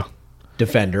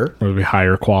defender. Or be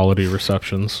higher quality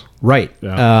receptions. Right.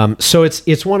 Yeah. So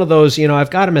it's one of those, I've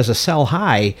got him as a sell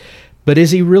high, but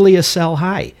is he really a sell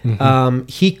high?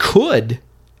 He could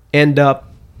end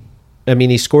up,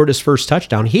 he scored his first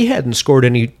touchdown. He hadn't scored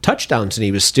any touchdowns and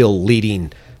he was still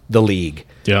leading the league.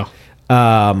 Yeah.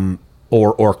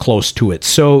 Or close to it.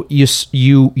 So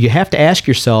you have to ask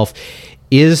yourself,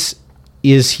 is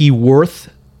he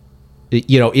worth,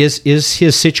 is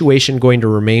his situation going to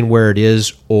remain where it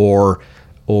is or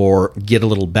get a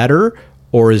little better,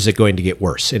 or is it going to get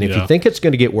worse? And if you think it's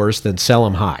going to get worse, then sell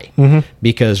him high.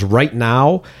 Because right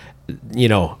now,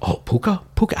 Puka,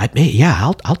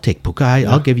 I'll take Puka.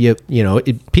 I'll give you,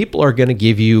 people are going to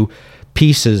give you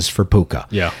pieces for Puka.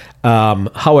 Yeah.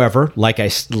 However, like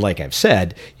I've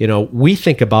said, we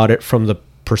think about it from the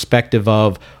perspective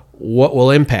of what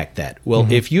will impact that. Well,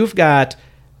 if you've got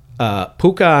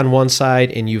Puka on one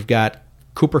side and you've got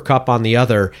Cooper Kupp on the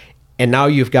other, and now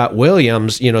you've got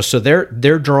Williams, so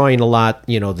they're drawing a lot,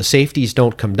 the safeties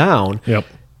don't come down. Yep.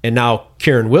 And now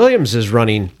Kieran Williams is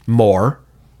running more,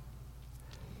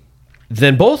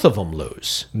 then both of them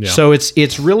lose. Yeah. So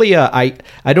it's really I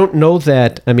don't know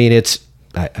that. I mean,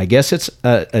 I guess it's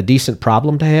a decent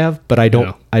problem to have, but I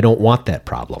don't want that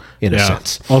problem in a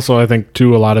sense. Also, I think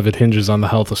too, a lot of it hinges on the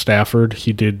health of Stafford.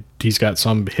 He's got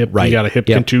some hip. Right. He got a hip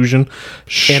Yep. contusion.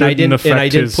 And I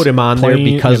didn't put him on there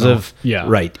because of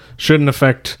right. Shouldn't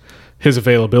affect his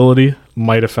availability.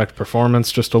 Might affect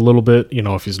performance just a little bit.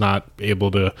 If he's not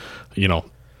able to,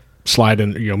 slide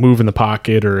in, move in the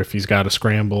pocket, or if he's got to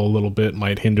scramble a little bit,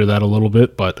 might hinder that a little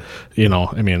bit. But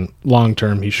long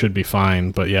term he should be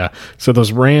fine. But yeah, so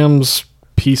those Rams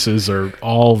pieces are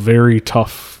all very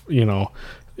tough.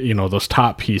 Those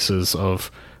top pieces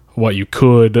of what you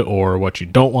could or what you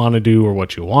don't want to do or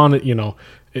what you want to,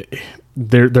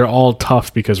 they're all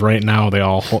tough because right now they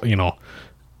all,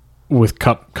 with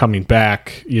Kupp coming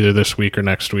back either this week or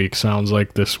next week, sounds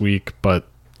like this week, but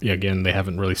again, they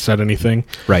haven't really said anything.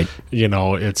 Right.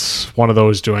 It's one of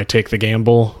those, do I take the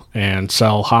gamble and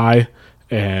sell high?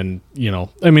 And,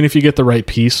 if you get the right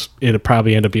piece, it'll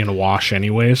probably end up being a wash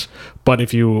anyways. But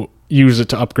if you use it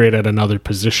to upgrade at another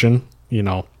position,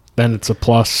 then it's a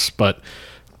plus. But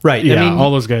right. Yeah,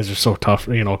 all those guys are so tough.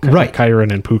 Right.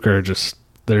 Kyron and Puka are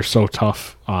they're so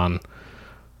tough on.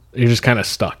 You're just kind of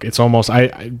stuck. It's almost.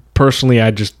 I personally,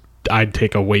 I'd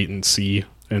take a wait and see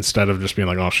instead of just being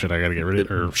like, oh shit, I got to get rid of,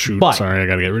 or shoot, I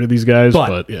got to get rid of these guys.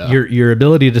 But yeah, your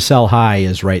ability to sell high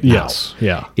is right now. Yes.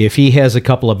 Yeah. If he has a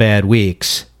couple of bad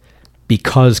weeks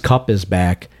because Kupp is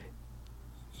back,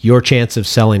 your chance of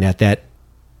selling at that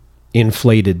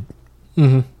inflated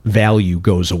value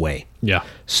goes away. Yeah.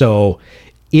 So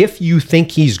if you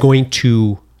think he's going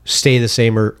to stay the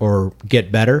same or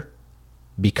get better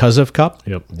because of Kupp,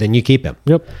 then you keep him.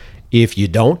 Yep. If you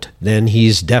don't, then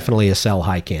he's definitely a sell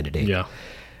high candidate. Yeah.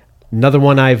 Another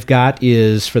one I've got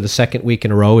is for the second week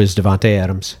in a row is Devontae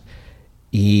Adams.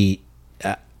 He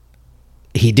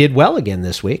did well again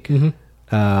this week with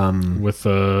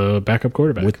the backup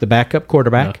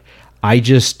quarterback. Yeah. I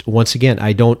just once again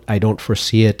I don't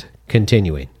foresee it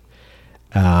continuing.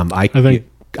 I think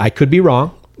I could be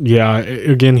wrong. Yeah,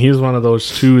 again, he's one of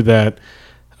those two that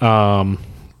some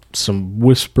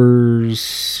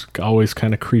whispers always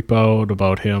kind of creep out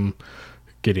about him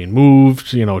getting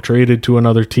moved, traded to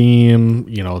another team,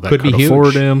 that could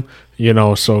afford him,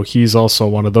 so he's also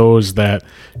one of those that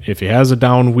if he has a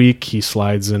down week, he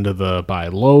slides into the buy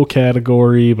low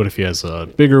category, but if he has a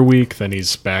bigger week, then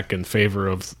he's back in favor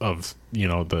of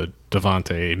the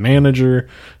Devontae manager,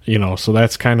 so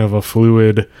that's kind of a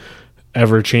fluid,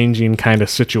 ever-changing kind of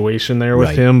situation there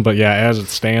with him. But yeah, as it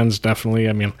stands, definitely,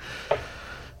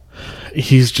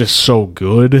 he's just so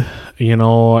good,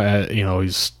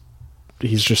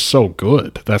 he's just so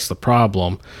good. That's the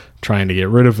problem. Trying to get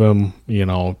rid of him,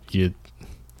 again,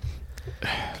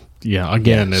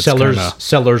 it's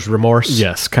seller's remorse.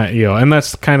 Yes, and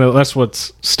that's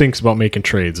what stinks about making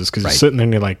trades is because you're sitting there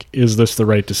and you're like, is this the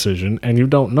right decision? And you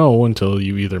don't know until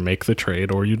you either make the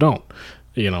trade or you don't,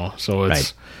 so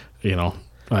it's,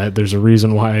 there's a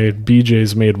reason why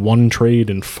BJ's made one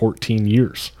trade in 14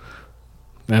 years.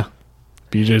 Yeah.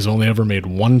 BJ's only ever made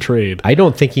one trade. I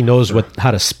don't think he knows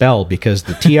how to spell because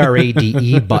the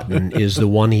TRADE button is the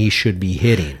one he should be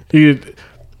hitting.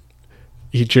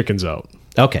 He chickens out.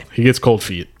 Okay. He gets cold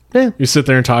feet. Yeah. You sit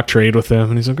there and talk trade with him,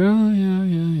 and he's like, oh,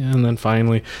 yeah. And then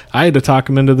finally, I had to talk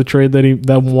him into the trade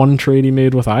that one trade he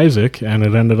made with Isaac, and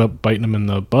it ended up biting him in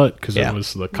the butt because it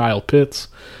was the Kyle Pitts.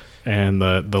 And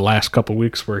the last couple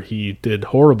weeks where he did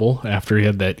horrible after he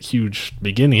had that huge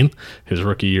beginning, his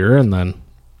rookie year, and then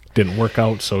didn't work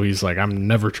out, so he's like, I'm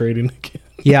never trading again.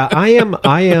 Yeah, I am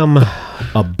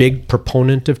a big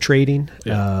proponent of trading.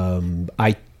 Yeah.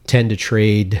 I tend to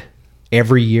trade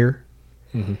every year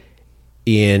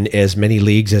in as many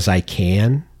leagues as I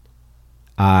can.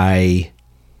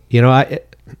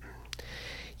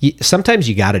 Sometimes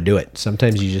you got to do it.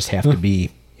 Sometimes you just have to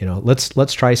be,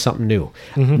 let's try something new.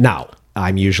 Now,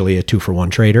 I'm usually a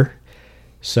 2-for-1 trader,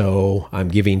 so I'm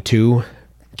giving 2,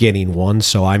 getting 1,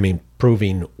 so I'm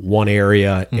improving one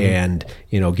area and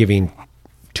giving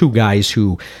 2 guys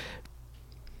who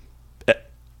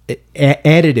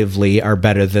additively are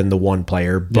better than the one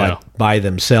player, but by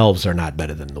themselves are not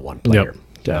better than the one player.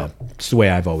 It's the way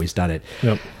I've always done it.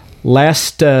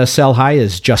 Last sell high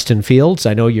is Justin Fields.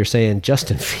 I know you're saying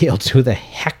Justin Fields. Who the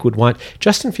heck would want?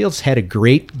 Justin Fields had a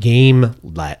great game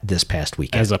this past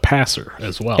weekend. As a passer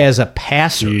as well.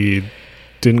 He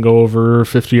didn't go over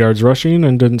 50 yards rushing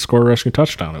and didn't score a rushing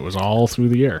touchdown. It was all through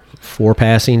the air. 4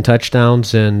 passing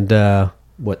touchdowns and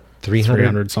what, 300?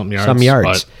 300 something yards. Some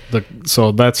yards. But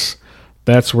so that's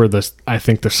where I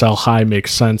think the sell high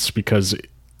makes sense, because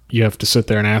you have to sit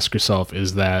there and ask yourself,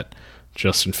 is that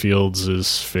Justin Fields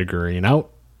is figuring out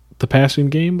the passing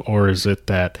game, or is it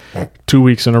that 2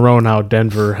 weeks in a row now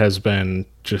Denver has been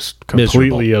just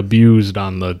completely Miserable. Abused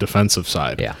on the defensive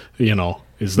side? Yeah.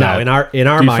 Is Now, that in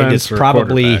our mind, it's defense or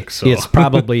probably quarterback? So- it's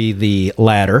probably the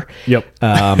latter. Yep.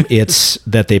 It's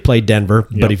that they played Denver,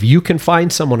 Yep. but if you can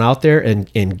find someone out there and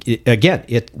again,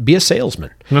 be a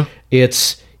salesman. No.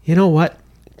 It's, you know what?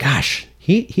 Gosh,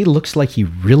 he looks like he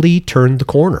really turned the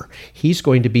corner. He's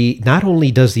going to be, not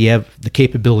only does he have the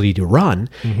capability to run,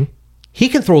 he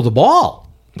can throw the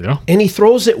ball, Yeah. and he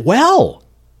throws it well.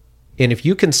 And if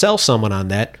you can sell someone on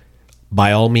that,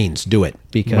 by all means, do it,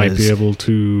 because Might be able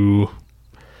to,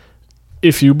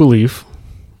 if you believe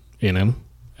in him,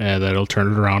 and that he'll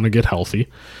turn it around and get healthy.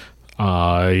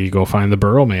 You go find the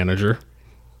Burrow manager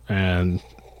and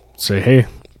say, hey,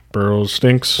 Burrow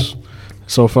stinks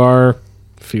so far.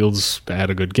 Fields had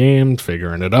a good game,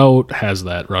 figuring it out, has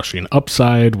that rushing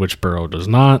upside, which Burrow does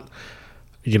not.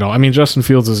 Justin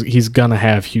Fields he's gonna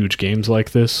have huge games like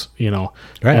this. Right.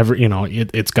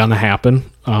 It's gonna happen.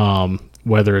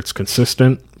 Whether it's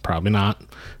consistent, probably not.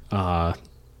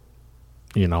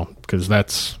 Because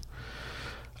that's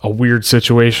a weird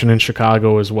situation in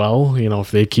Chicago as well.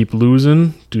 If they keep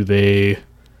losing, do they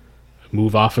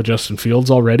move off of Justin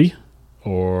Fields already?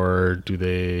 Or do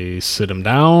they sit him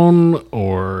down?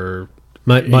 Or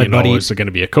my buddy, is it going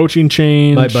to be a coaching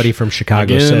change? my buddy from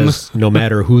Chicago again? says no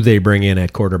matter who they bring in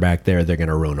at quarterback there, they're going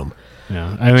to ruin them.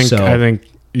 Yeah, I think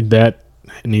that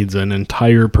needs an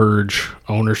entire purge,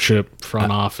 ownership,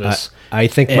 front office. I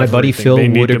think my buddy everything. Phil They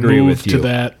need would to agree move with you.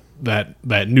 to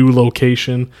that new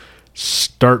location.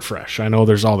 Start fresh. I know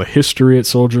there's all the history at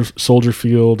Soldier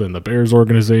Field and the Bears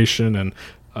organization and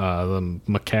the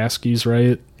McCaskies,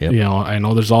 right? Yep. I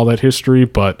know there's all that history,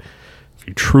 but if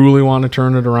you truly want to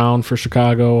turn it around for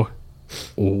Chicago,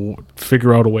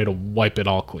 figure out a way to wipe it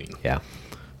all clean. Yeah,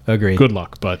 agreed. Good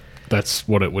luck, but that's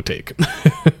what it would take.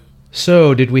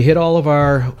 So, did we hit all of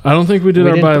our? I don't think we did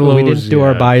our buy lows. We didn't do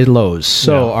our buy lows.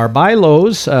 So, Yeah. our buy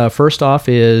lows, first off,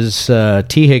 is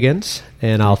T. Higgins,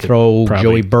 and I'll throw probably-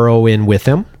 Joey Burrow in with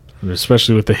him.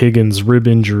 Especially with the Higgins rib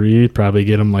injury, probably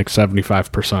get him like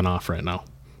 75% off right now.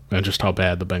 And just how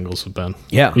bad the Bengals have been.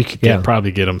 Yeah, You could yeah.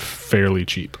 probably get them fairly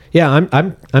cheap. Yeah,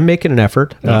 I'm making an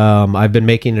effort. I've been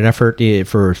making an effort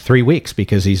for 3 weeks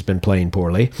because he's been playing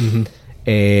poorly,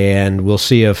 and we'll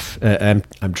see if I'm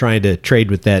trying to trade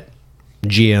with that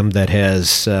GM that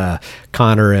has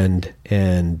Connor and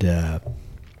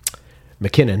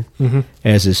McKinnon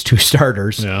as his two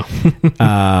starters.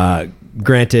 Yeah.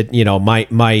 Granted,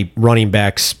 my running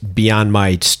backs beyond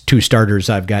my two starters,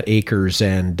 I've got Akers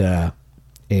and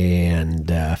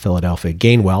Philadelphia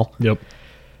Gainwell. Yep.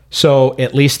 So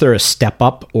at least they're a step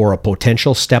up or a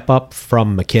potential step up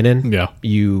from McKinnon. Yeah.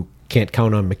 You can't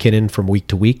count on McKinnon from week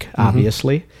to week,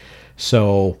 obviously.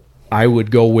 So I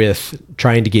would go with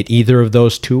trying to get either of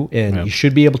those two, and Yeah. you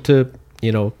should be able to,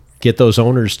 get those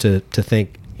owners to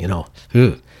think, "Ugh,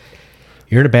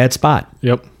 you're in a bad spot.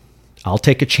 Yep. I'll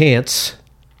take a chance.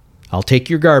 I'll take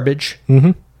your garbage.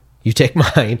 You take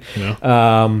mine."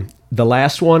 Yeah. The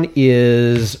last one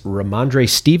is Ramondre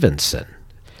Stevenson.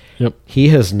 Yep. He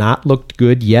has not looked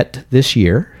good yet this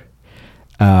year.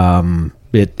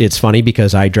 It's funny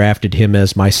because I drafted him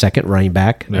as my second running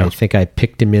back. Yeah. I think I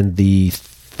picked him in the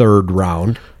third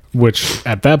round. Which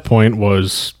at that point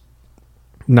was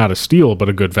not a steal, but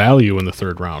a good value in the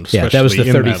third round. Yeah, that was the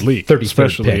especially in that league. 33rd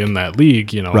Especially pick. in that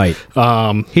league, Right.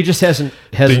 He just hasn't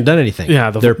done anything.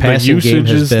 Yeah, Their passing the game usage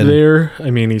has is been there. I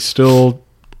mean, he's still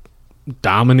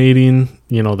dominating,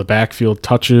 the backfield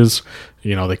touches.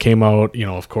 They came out,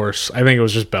 of course, I think it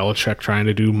was just Belichick trying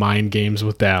to do mind games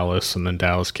with Dallas, and then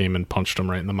Dallas came and punched him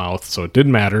right in the mouth, so it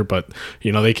didn't matter. But,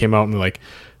 they came out and like,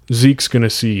 Zeke's going to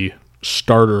see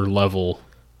starter level,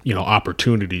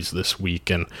 opportunities this week,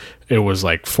 and it was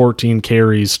like 14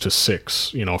 carries to 6,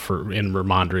 for in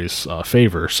Ramondre's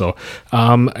favor. So,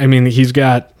 I mean, they've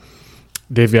got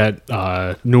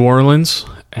New Orleans,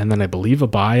 and then I believe a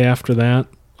bye after that,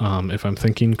 if I'm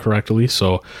thinking correctly.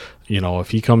 So, if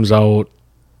he comes out,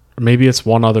 maybe it's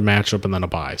one other matchup and then a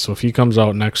bye. So if he comes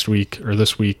out next week or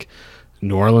this week,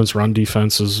 New Orleans run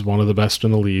defense is one of the best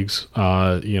in the leagues,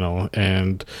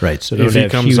 and right. So don't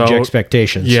have huge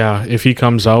expectations. Yeah, if he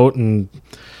comes out and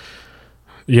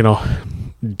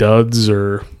duds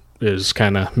or is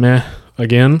kind of meh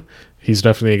again, he's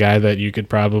definitely a guy that you could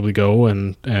probably go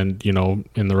and in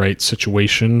the right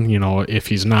situation, if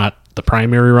he's not the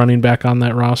primary running back on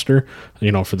that roster,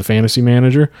 for the fantasy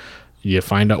manager, you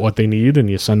find out what they need and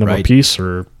you send them a Right. piece,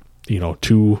 or,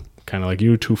 two, kind of like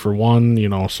you, 2 for 1,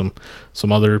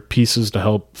 some other pieces to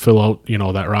help fill out,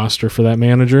 that roster for that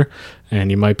manager. And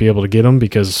you might be able to get him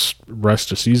because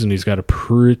rest of season, he's got a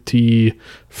pretty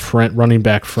running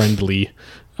back friendly,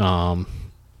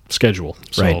 schedule.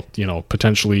 So, Right.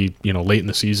 Potentially, late in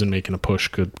the season, making a push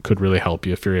could really help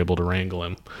you if you're able to wrangle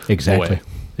him. Exactly. away.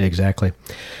 Exactly.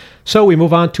 So we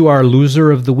move on to our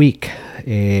loser of the week.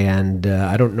 And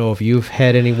I don't know if you've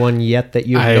had anyone yet that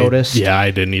you've noticed. Yeah, I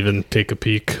didn't even take a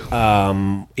peek.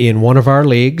 In one of our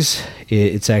leagues,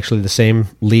 it's actually the same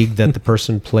league that the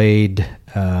person played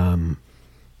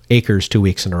Acres 2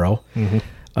 weeks in a row. Mm-hmm.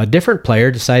 A different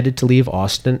player decided to leave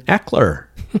Austin Eckler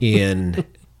in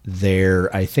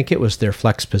I think it was their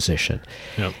flex position.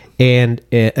 Yep. And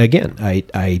again,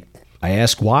 I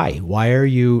ask why. Why are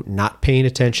you not paying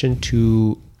attention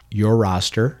to your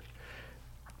roster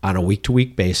on a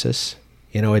week-to-week basis?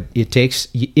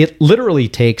 It literally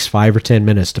takes 5 or 10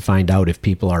 minutes to find out if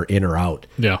people are in or out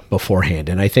beforehand.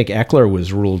 And I think Eckler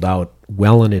was ruled out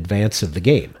well in advance of the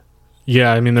game.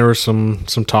 Yeah, I mean, there was some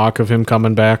talk of him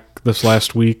coming back this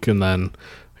last week, and then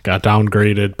got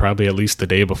downgraded probably at least the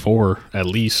day before, at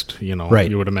least, Right.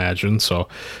 You would imagine. So,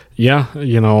 yeah,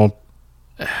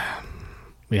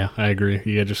 yeah, I agree.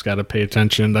 You just got to pay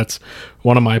attention. That's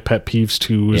one of my pet peeves,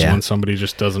 too, is when somebody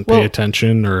just doesn't pay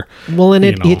attention. And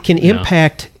it can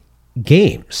impact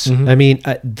games. Mm-hmm. I mean,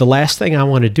 the last thing I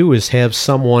want to do is have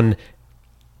someone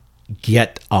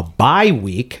get a bye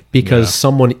week because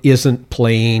someone isn't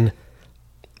playing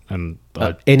and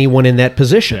anyone in that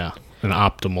position. Yeah, an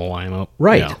optimal lineup.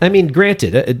 Right. Yeah. I mean,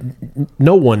 granted,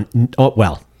 no one,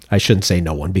 well, I shouldn't say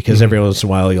no one, because every once in a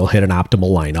while you'll hit an optimal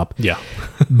lineup. Yeah.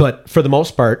 But for the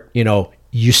most part,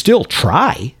 you still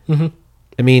try. Mm-hmm.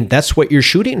 I mean, that's what you're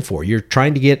shooting for. You're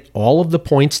trying to get all of the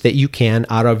points that you can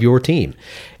out of your team,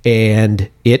 and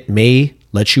it may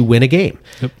let you win a game.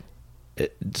 Yep.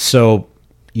 So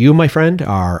you, my friend,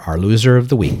 are our loser of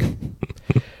the week.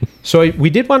 So we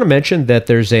did want to mention that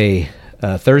there's a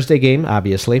Thursday game,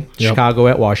 obviously, Chicago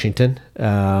at Washington.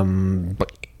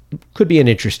 But could be an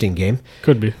interesting game.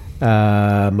 Could be.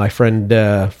 My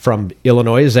friend from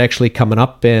Illinois is actually coming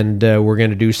up, and we're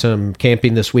going to do some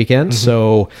camping this weekend. Mm-hmm.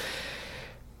 So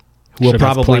we'll Should have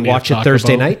probably plenty to watch it talk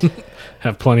Thursday about. night.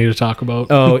 Have plenty to talk about.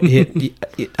 Oh,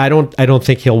 I don't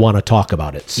think he'll want to talk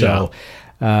about it. So,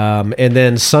 and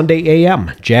then Sunday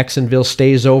a.m. Jacksonville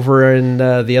stays over in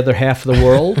the other half of the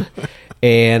world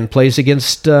and plays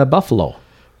against Buffalo.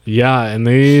 Yeah, and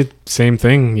they same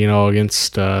thing,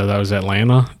 against that was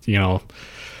Atlanta.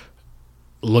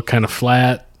 Look kind of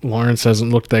flat. Lawrence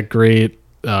hasn't looked that great.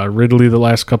 Ridley the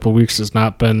last couple of weeks has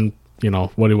not been,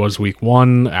 what he was week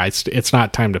 1. It's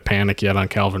not time to panic yet on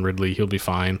Calvin Ridley. He'll be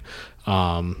fine.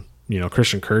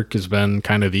 Christian Kirk has been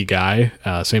kind of the guy.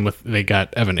 Same with, they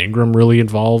got Evan Ingram really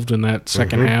involved in that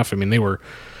second half. I mean, they were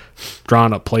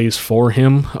drawing up plays for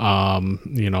him. So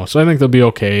I think they'll be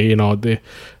okay.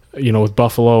 With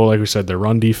Buffalo, like we said, their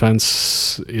run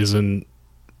defense isn't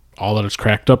all that it's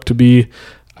cracked up to be.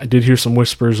 I did hear some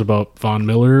whispers about Von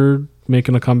Miller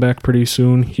making a comeback pretty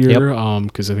soon here,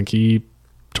 because I think he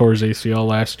tore his ACL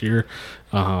last year.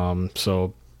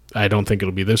 So I don't think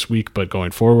it'll be this week, but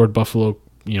going forward, Buffalo,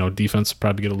 defense will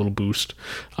probably get a little boost.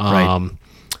 Right.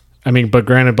 I mean, but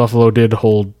granted, Buffalo did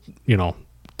hold,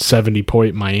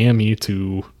 70-point Miami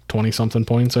to 20-something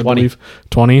points, I believe.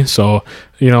 20. So,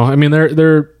 I mean,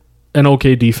 they're an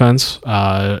okay defense,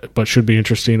 but should be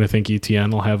interesting. I think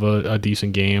ETN will have a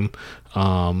decent game.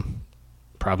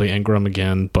 Probably Ingram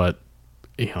again, but,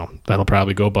 that'll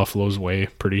probably go Buffalo's way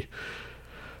pretty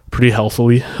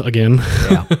healthily again.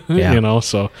 Yeah.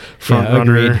 So front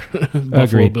runner Buffalo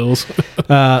Agreed. Bills.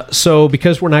 So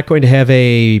because we're not going to have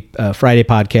a Friday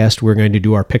podcast, we're going to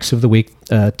do our picks of the week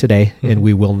today, and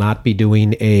we will not be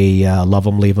doing a love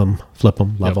them, leave them, flip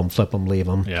them, love them, flip them, leave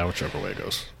them. Yeah, whichever way it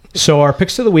goes. So our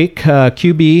picks of the week,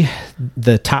 QB,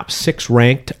 the top 6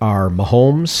 ranked are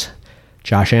Mahomes,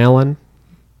 Josh Allen,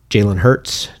 Jalen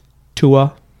Hurts,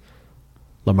 Tua,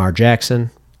 Lamar Jackson,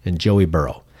 and Joey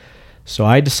Burrow. So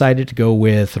I decided to go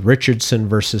with Richardson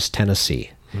versus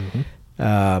Tennessee.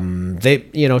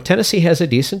 Tennessee has a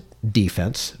decent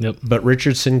defense, but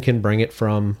Richardson can bring it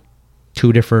from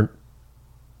 2 different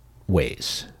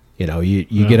ways.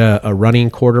 You get a running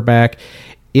quarterback.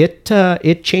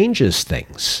 It changes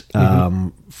things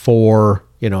for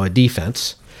a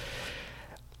defense.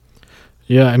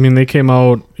 Yeah, I mean, they came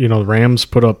out, the Rams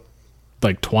put up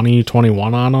like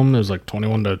 20-21 on them. It was like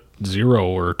 21-0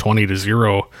 or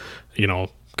 20-0,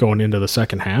 going into the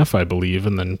second half, I believe,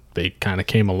 and then they kind of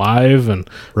came alive. And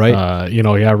Right.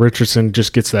 Richardson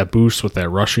just gets that boost with that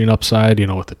rushing upside,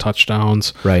 with the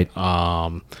touchdowns. Right.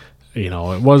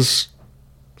 It was,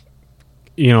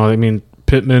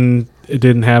 Pittman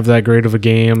didn't have that great of a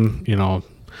game.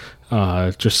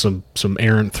 Just some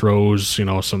errant throws,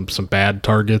 some bad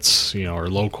targets, or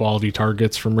low quality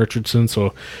targets from Richardson.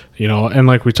 So, and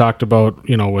like we talked about,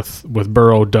 with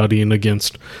Burrow dudding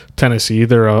against Tennessee,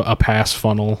 they're a pass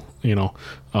funnel,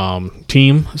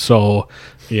 team. So,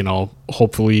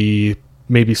 hopefully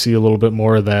maybe see a little bit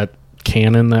more of that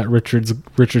cannon that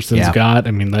Richardson's got.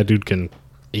 I mean, that dude can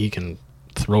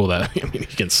throw that. I mean,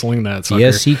 he can sling that sucker.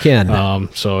 Yes, he can.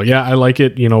 So yeah, I like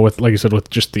it. With, like you said, with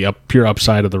just the pure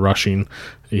upside of the rushing.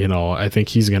 I think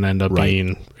he's going to end up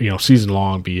being, season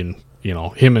long being,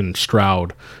 him and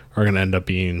Stroud are going to end up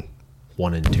being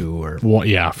 1 and 2 or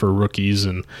for rookies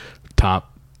and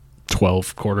top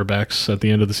 12 quarterbacks at the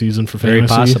end of the season for very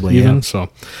fantasy, possibly. even. Yeah. So,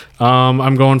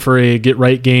 I'm going for a get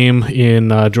right game in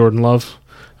Jordan Love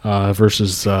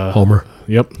versus Homer.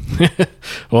 Yep.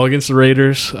 Well, against the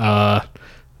Raiders.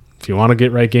 If you want to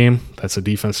get right game, that's a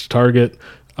defense to target.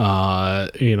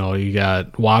 You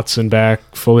got Watson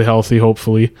back, fully healthy,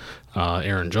 hopefully.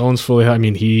 Aaron Jones fully. I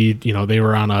mean, they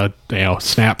were on a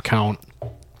snap count.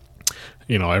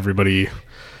 Everybody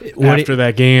after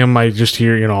that game, I just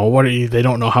hear they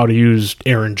don't know how to use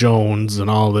Aaron Jones and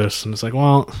all this, and it's like,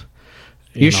 well.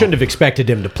 You shouldn't have expected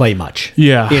him to play much.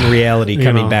 Yeah. In reality,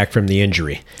 coming back from the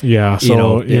injury. Yeah.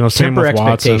 So, same temper with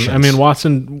Watson. expectations. I mean,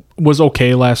 Watson was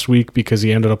okay last week because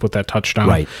he ended up with that touchdown.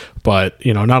 Right. But,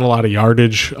 not a lot of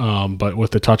yardage, but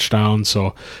with the touchdown.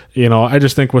 So, I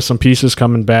just think with some pieces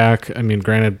coming back, I mean,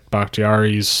 granted,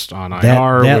 Bakhtiari's on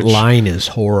IR. That line is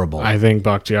horrible. I think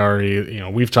Bakhtiari,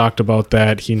 we've talked about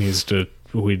that.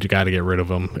 We got to get rid of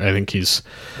him. I think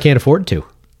can't afford to.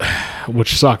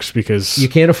 Which sucks because you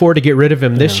can't afford to get rid of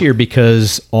him this year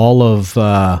because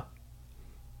I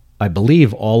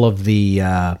believe all of the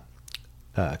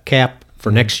cap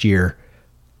for next year,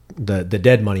 the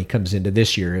dead money comes into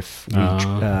this year if we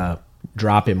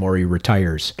drop him or he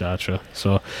retires. Gotcha.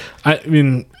 So, I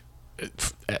mean,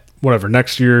 whatever.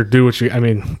 Next year, do what you. I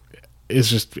mean, it's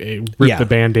just rip the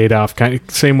Band-Aid off.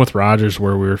 Same with Rodgers,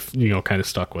 where we're kind of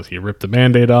stuck with you rip the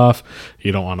Band-Aid off.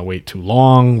 You don't want to wait too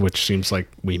long, which seems like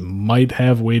we might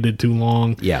have waited too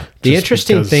long. Yeah. The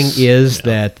interesting thing is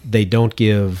that they don't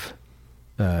give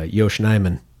Yosh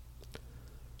Nijman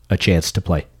a chance to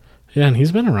play. Yeah, and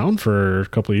he's been around for a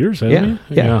couple of years, hasn't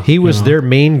he? Yeah. He was their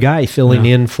main guy filling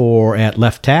in at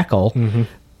left tackle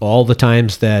all the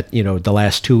times that over the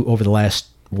last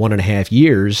 1.5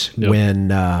 years when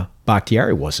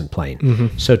Bakhtiari wasn't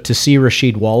playing. So to see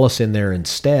Rasheed Wallace in there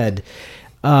instead,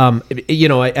 I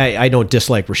don't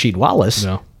dislike Rasheed Wallace,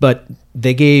 but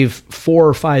they gave $4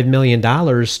 or $5 million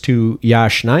to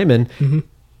Yosh Nijman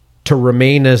to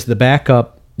remain as the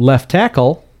backup left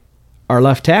tackle. Our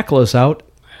left tackle is out,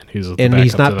 and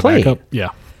he's not playing. Backup.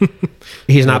 Yeah.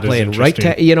 He's not playing right.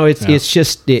 It's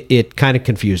just it kind of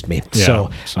confused me. Yeah,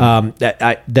 so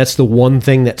that's the one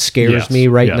thing that scares me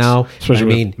right now.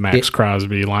 Especially with Max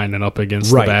Crosby lining up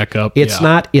against the backup. It's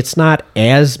not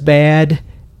as bad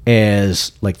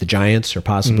as like the Giants or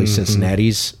possibly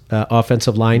Cincinnati's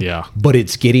offensive line. Yeah. But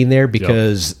it's getting there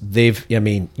because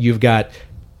you've got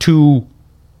 2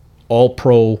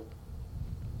 All-Pro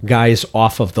guys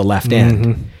off of the left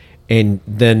end. And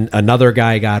then another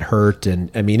guy got hurt,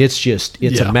 and I mean, it's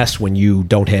a mess when you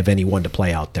don't have anyone to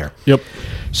play out there. Yep.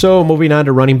 So moving on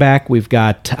to running back, we've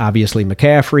got obviously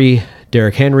McCaffrey,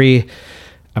 Derrick Henry.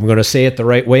 I'm going to say it the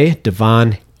right way,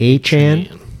 Devon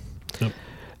Achane. Yep.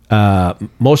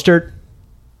 Mostert,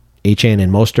 Achane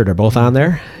and Mostert are both on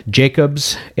there.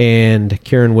 Jacobs and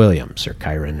Kyren Williams or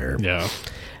Kyren. Yeah.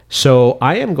 So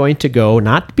I am going to go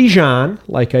not Bijan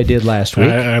like I did last week.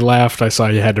 I laughed. I saw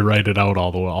you had to write it out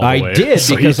all the way. I did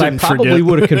so because I probably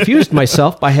would have confused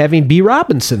myself by having B.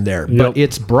 Robinson there. But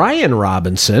it's Brian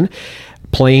Robinson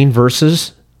playing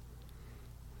versus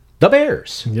the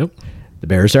Bears. Yep. The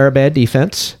Bears are a bad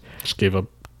defense. Just gave up,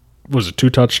 was it 2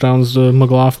 touchdowns to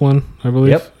McLaughlin, I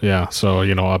believe? Yep. Yeah, so,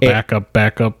 a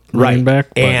backup running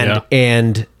back. But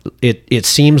and it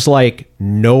seems like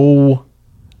no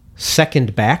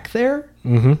second back there.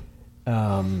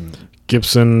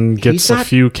 Gibson gets a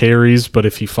few carries, but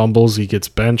if he fumbles, he gets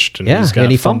benched, and he's got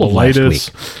fumbleitis,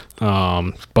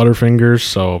 butterfingers.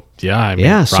 So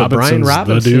so Brian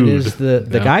Robinson is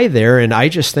the guy there, and I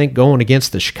just think going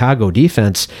against the Chicago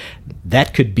defense,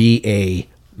 that could be a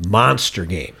monster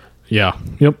game. Yeah,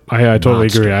 yep, I totally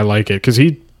agree. I like it because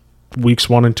weeks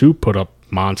 1 and 2 put up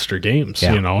monster games.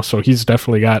 So he's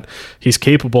definitely he's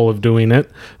capable of doing it.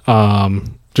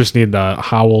 just need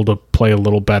Howell to play a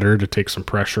little better to take some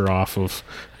pressure off of,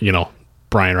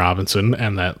 Brian Robinson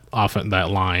and that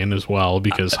line as well,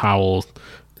 because Howell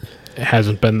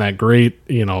hasn't been that great.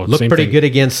 Looked pretty good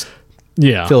against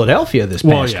Philadelphia this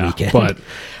past weekend. But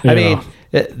I mean,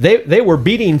 they were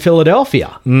beating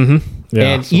Philadelphia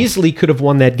easily could have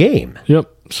won that game. Yep.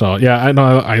 So I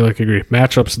know I agree.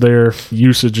 Matchups there,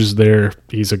 usage is there.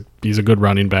 He's a good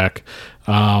running back.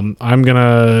 I'm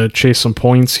gonna chase some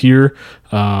points here.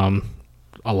 Chasing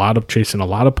a lot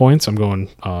of points. I'm going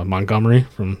Montgomery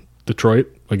from Detroit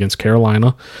against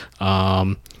Carolina.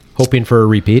 Hoping for a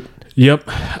repeat. Yep.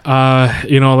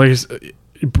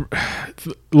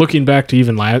 Looking back to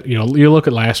even last, you look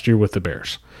at last year with the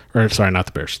Bears. Or sorry, not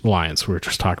the Bears, the Lions. We were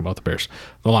just talking about the Bears.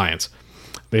 The Lions.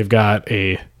 They've got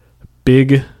a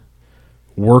big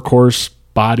workhorse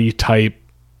body type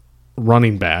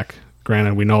running back.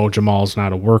 Granted, we know Jamal's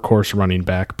not a workhorse running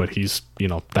back, but he's,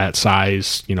 that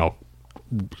size,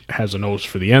 has a nose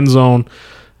for the end zone.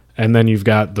 And then you've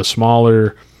got the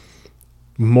smaller,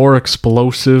 more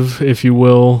explosive, if you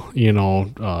will,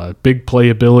 big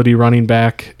playability running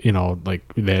back,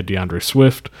 like they had DeAndre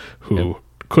Swift, who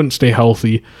couldn't stay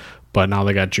healthy. But now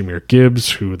they got Jahmyr Gibbs,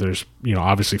 who there's,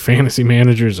 obviously fantasy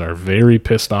managers are very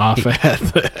pissed off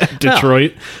at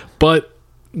Detroit. But,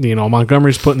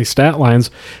 Montgomery's putting these stat lines.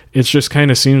 It just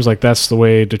kind of seems like that's the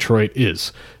way Detroit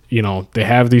is. They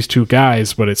have these two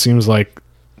guys, but it seems like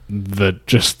the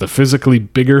physically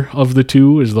bigger of the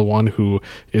two is the one who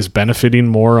is benefiting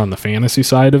more on the fantasy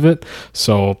side of it.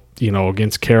 So,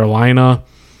 against Carolina,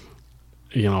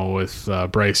 with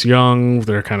Bryce Young,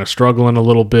 they're kind of struggling a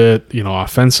little bit,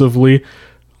 offensively.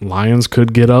 Lions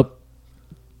could get up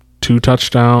 2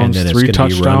 touchdowns, 3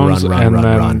 touchdowns,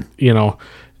 run.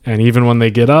 And even when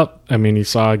they get up, I mean, you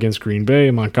saw against Green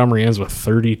Bay, Montgomery ends with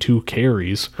 32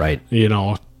 carries. Right.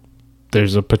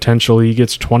 There's a potential he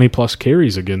gets 20 plus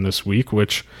carries again this week,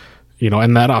 which,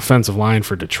 and that offensive line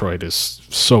for Detroit is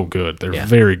so good. They're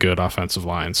very good offensive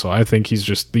line. So I think he's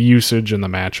just the usage and the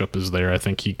matchup is there. I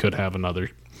think he could have another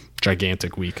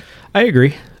gigantic week. I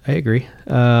agree.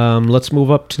 Let's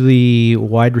move up to the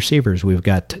wide receivers. We've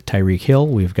got Tyreek Hill.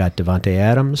 We've got Devontae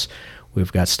Adams.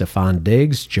 We've got Stephon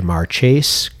Diggs, Jamar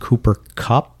Chase, Cooper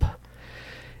Kupp,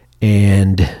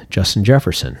 and Justin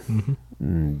Jefferson.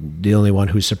 Mm-hmm. The only one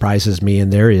who surprises me in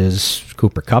there is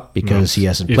Cooper Kupp because he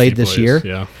hasn't played this year.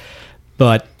 Yeah.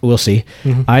 But we'll see.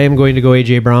 Mm-hmm. I am going to go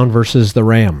A.J. Brown versus the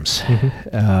Rams.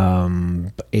 Mm-hmm.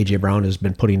 A.J. Brown has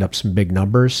been putting up some big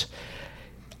numbers.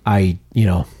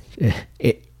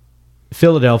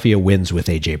 Philadelphia wins with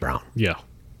A.J. Brown. Yeah.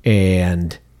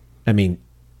 And, I mean,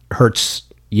 Hurts,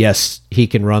 yes, he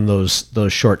can run those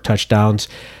short touchdowns,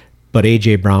 but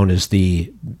A.J. Brown is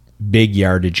the big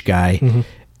yardage guy. Mm-hmm.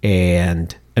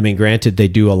 And, I mean, granted, they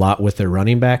do a lot with their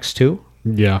running backs, too.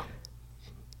 Yeah.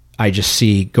 I just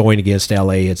see going against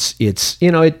LA,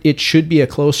 it should be a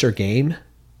closer game.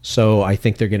 So I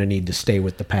think they're going to need to stay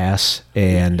with the pass.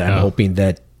 And I'm hoping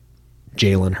that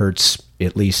Jalen Hurts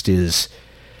at least is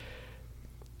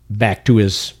back to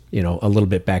his, a little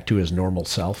bit back to his normal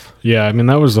self. Yeah, I mean,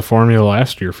 that was the formula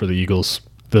last year for the Eagles.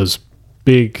 Those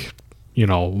big,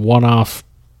 one-off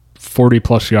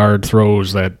 40-plus yard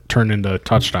throws that turn into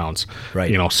touchdowns.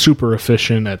 Right. Super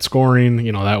efficient at scoring.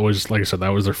 That was, like I said, that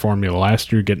was their formula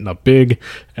last year, getting up big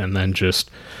and then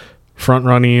just front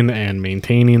running and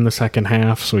maintaining the second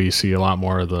half. So you see a lot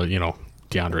more of the,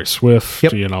 DeAndre Swift,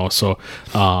 so,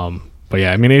 but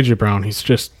yeah, I mean, A.J. Brown, he's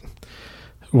just,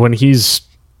 when he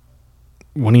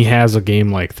has a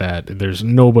game like that, there's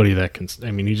nobody that can, I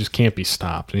mean, he just can't be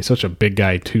stopped. And he's such a big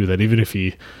guy too, that even if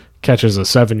he catches a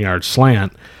 7-yard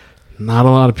slant, not a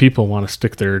lot of people want to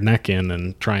stick their neck in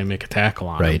and try and make a tackle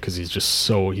on him because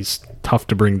he's tough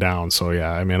to bring down. So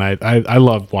yeah, I mean, I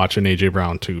love watching AJ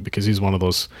Brown too because he's one of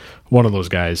those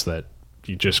guys that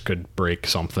you just could break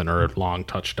something or a long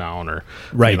touchdown or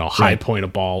high point a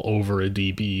ball over a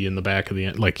DB in the back of the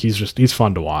end. Like he's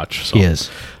fun to watch. So he is.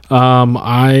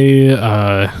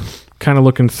 I kind of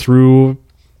looking through.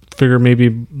 Figure maybe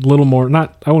a little more, I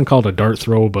wouldn't call it a dart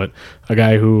throw, but a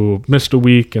guy who missed a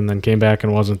week and then came back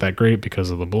and wasn't that great because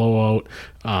of the blowout.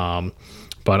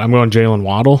 But I'm going Jalen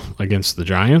Waddle against the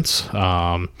Giants.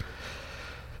 The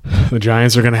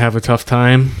Giants are going to have a tough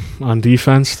time on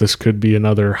defense. This could be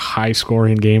another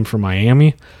high-scoring game for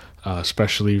Miami,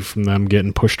 especially from them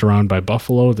getting pushed around by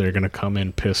Buffalo. They're going to come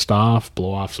in pissed off,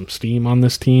 blow off some steam on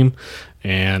this team.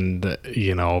 And,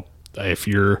 if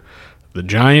you're the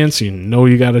Giants,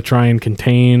 you got to try and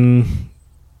contain,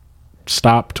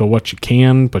 stop to what you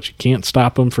can, but you can't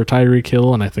stop them for Tyreek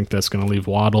Hill, and I think that's going to leave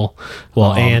Waddle.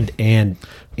 Well, and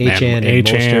Achane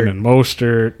and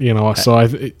Mostert, so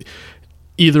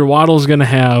either Waddle's going to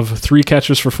have 3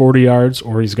 catches for 40 yards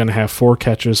or he's going to have 4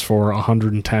 catches for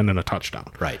 110 and a touchdown.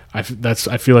 Right. I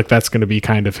feel like that's going to be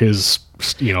kind of his,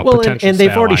 potential. And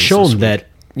they've already stat lines this shown week.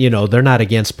 that, they're not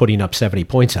against putting up 70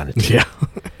 points on a team. Yeah.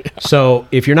 So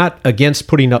if you're not against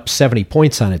putting up 70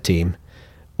 points on a team,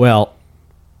 well,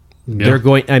 they're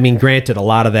going. I mean, granted, a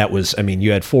lot of that was. I mean,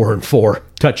 you had 4 and 4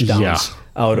 touchdowns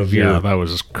out of your that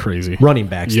was crazy running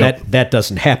backs. Yep. That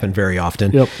doesn't happen very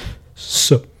often. Yep.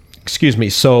 So, excuse me.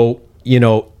 So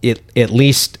at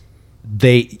least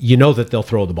they that they'll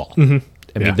throw the ball. Mm-hmm.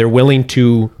 I mean, they're willing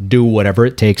to do whatever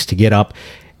it takes to get up,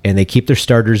 and they keep their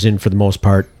starters in for the most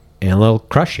part, and they'll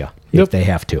crush you if they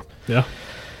have to. Yeah.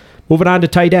 Moving on to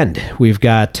tight end, we've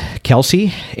got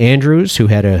Kelsey Andrews, who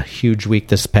had a huge week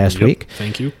this past week.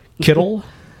 Thank you. Kittle,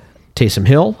 Taysom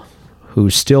Hill, who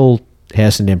still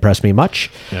hasn't impressed me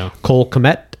much. Yeah. Cole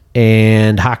Kmet,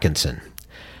 and Hawkinson.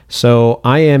 So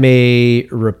I am a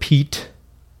repeat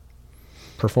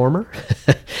performer.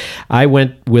 I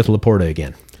went with Laporta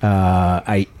again.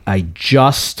 I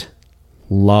just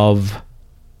love,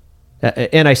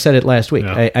 and I said it last week.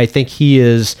 Yeah. I think he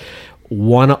is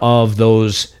one of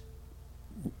those.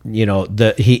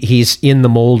 He's in the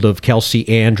mold of Kelsey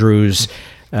Andrews,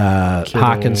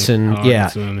 Hawkinson. Yeah.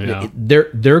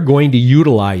 They're going to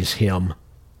utilize him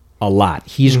a lot.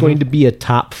 He's going to be a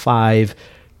top 5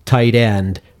 tight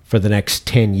end for the next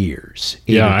 10 years.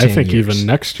 Yeah, I think even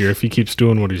next year, if he keeps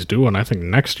doing what he's doing, I think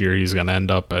next year he's going to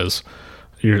end up as.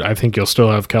 I think you'll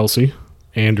still have Kelsey,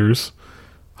 Andrews,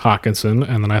 Hawkinson,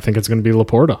 and then I think it's going to be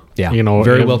Laporta. Yeah,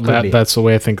 very well could be. That's the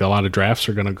way I think a lot of drafts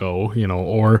are going to go,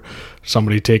 or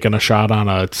somebody taking a shot on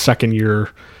a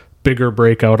second-year bigger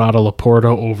breakout out of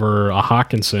Laporta over a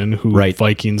Hawkinson, who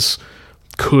Vikings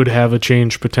could have a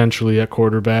change potentially at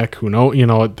quarterback. Who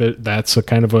know? That's a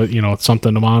kind of a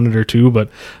something to monitor too. But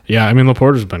yeah, I mean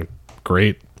Laporta's been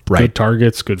great. Good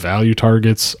targets, good value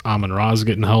targets. Amon-Ra's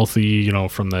getting healthy,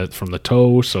 from the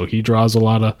toe, so he draws a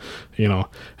lot of, and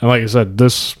like I said,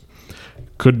 this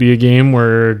could be a game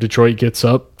where Detroit gets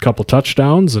up a couple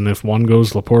touchdowns, and if one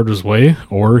goes Laporta's way,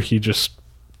 or he just,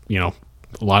 a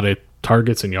lot of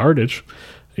targets and yardage,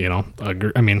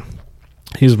 I mean,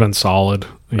 he's been solid.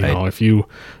 If you,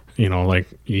 like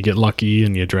you get lucky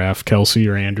and you draft Kelsey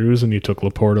or Andrews and you took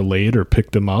Laporta late or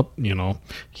picked him up,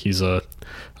 he's a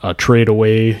trade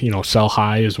away, sell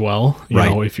high as well. You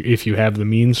know, if you have the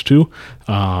means to,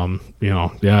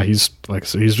 he's like I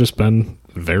said, he's just been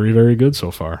very, very good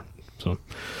so far. So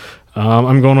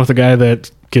I'm going with a guy that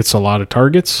gets a lot of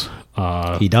targets.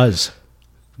 He does.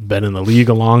 Been in the league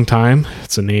a long time.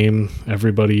 It's a name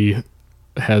everybody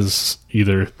has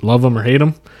either love him or hate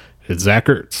him. It's Zach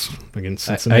Ertz against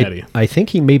Cincinnati. I think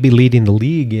he may be leading the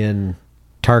league in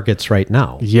targets right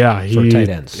now. Yeah, for tight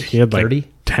ends. He had 30?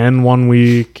 10 one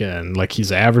week, and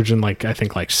he's averaging I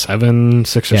think 6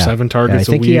 or 7 targets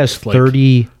a week. I think he has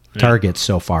 30 targets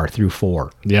so far through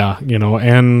 4. Yeah,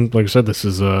 and like I said, this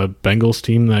is a Bengals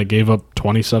team that gave up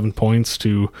 27 points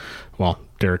to,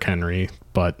 Derrick Henry,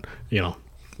 but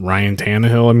Ryan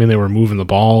Tannehill. I mean, they were moving the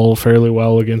ball fairly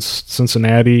well against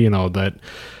Cincinnati.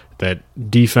 That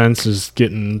defense is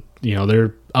getting,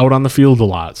 they're out on the field a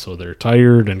lot, so they're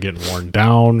tired and getting worn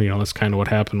down. That's kind of what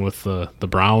happened with the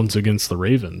Browns against the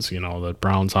Ravens. The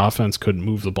Browns offense couldn't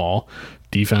move the ball.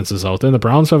 Defense is out there. And the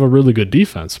Browns have a really good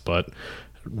defense, but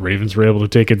Ravens were able to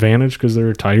take advantage because they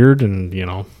were tired,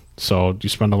 and so you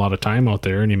spend a lot of time out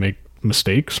there and you make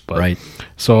mistakes. But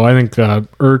so I think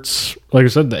Ertz, like I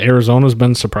said, the Arizona's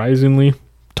been surprisingly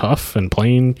tough and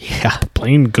playing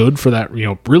good for that,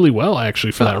 really well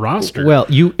actually for that roster. Well,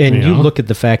 you look at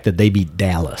the fact that they beat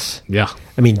Dallas. Yeah.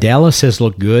 I mean, Dallas has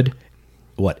looked good,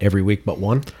 every week but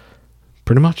one?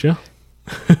 Pretty much, yeah.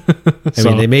 I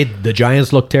mean, they made the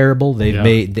Giants look terrible. They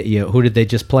made, who did they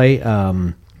just play?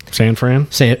 San Fran?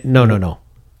 No.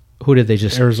 Who did they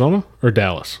just... Arizona or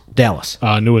Dallas? Dallas.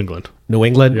 New England. New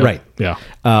England, yep. right. Yeah.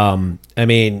 I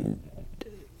mean...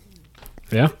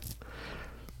 Yeah.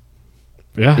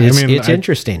 Yeah, it's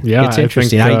interesting. Yeah, it's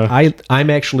interesting. I'm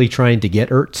actually trying to get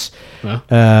Ertz,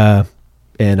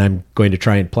 and I'm going to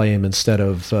try and play him instead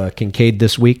of Kincaid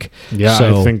this week. Yeah,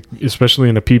 I think especially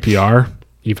in a PPR,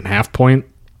 even half point.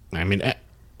 I mean,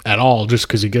 at all, just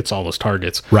because he gets all those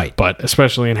targets, right? But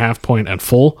especially in half point and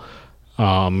full.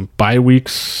 Bye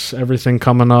weeks, everything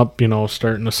coming up,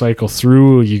 starting to cycle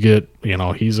through. You get,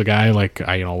 he's a guy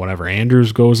whenever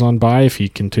Andrews goes on bye, if he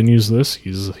continues this,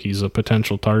 he's a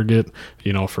potential target,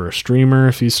 for a streamer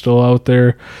if he's still out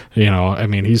there. I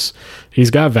mean, he's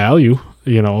got value,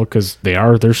 because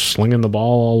they're slinging the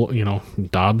ball.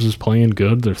 Dobbs is playing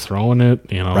good. They're throwing it.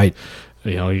 Right.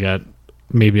 You got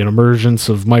maybe an emergence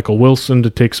of Michael Wilson to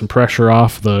take some pressure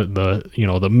off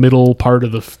the middle part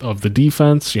of the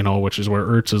defense, which is where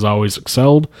Ertz has always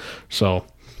excelled. So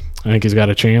I think he's got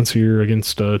a chance here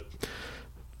against a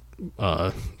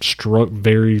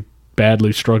very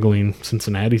badly struggling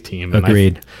Cincinnati team. And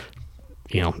Agreed.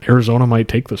 Arizona might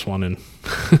take this one and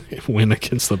win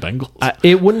against the Bengals.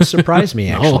 It wouldn't surprise me,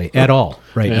 actually, at all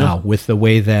now with the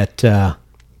way that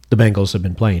the Bengals have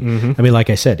been playing. Mm-hmm. I mean, like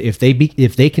I said, if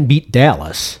they can beat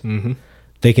Dallas, Mm-hmm.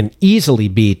 they can easily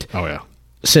beat Oh, yeah.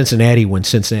 Cincinnati when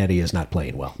Cincinnati is not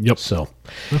playing well. Yep. So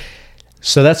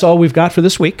that's all we've got for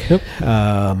this week. Yep.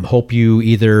 Hope you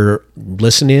either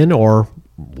listen in or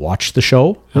watch the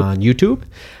show on YouTube.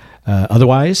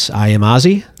 Otherwise, I am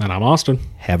Ozzy. And I'm Austin.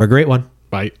 Have a great one.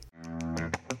 Bye.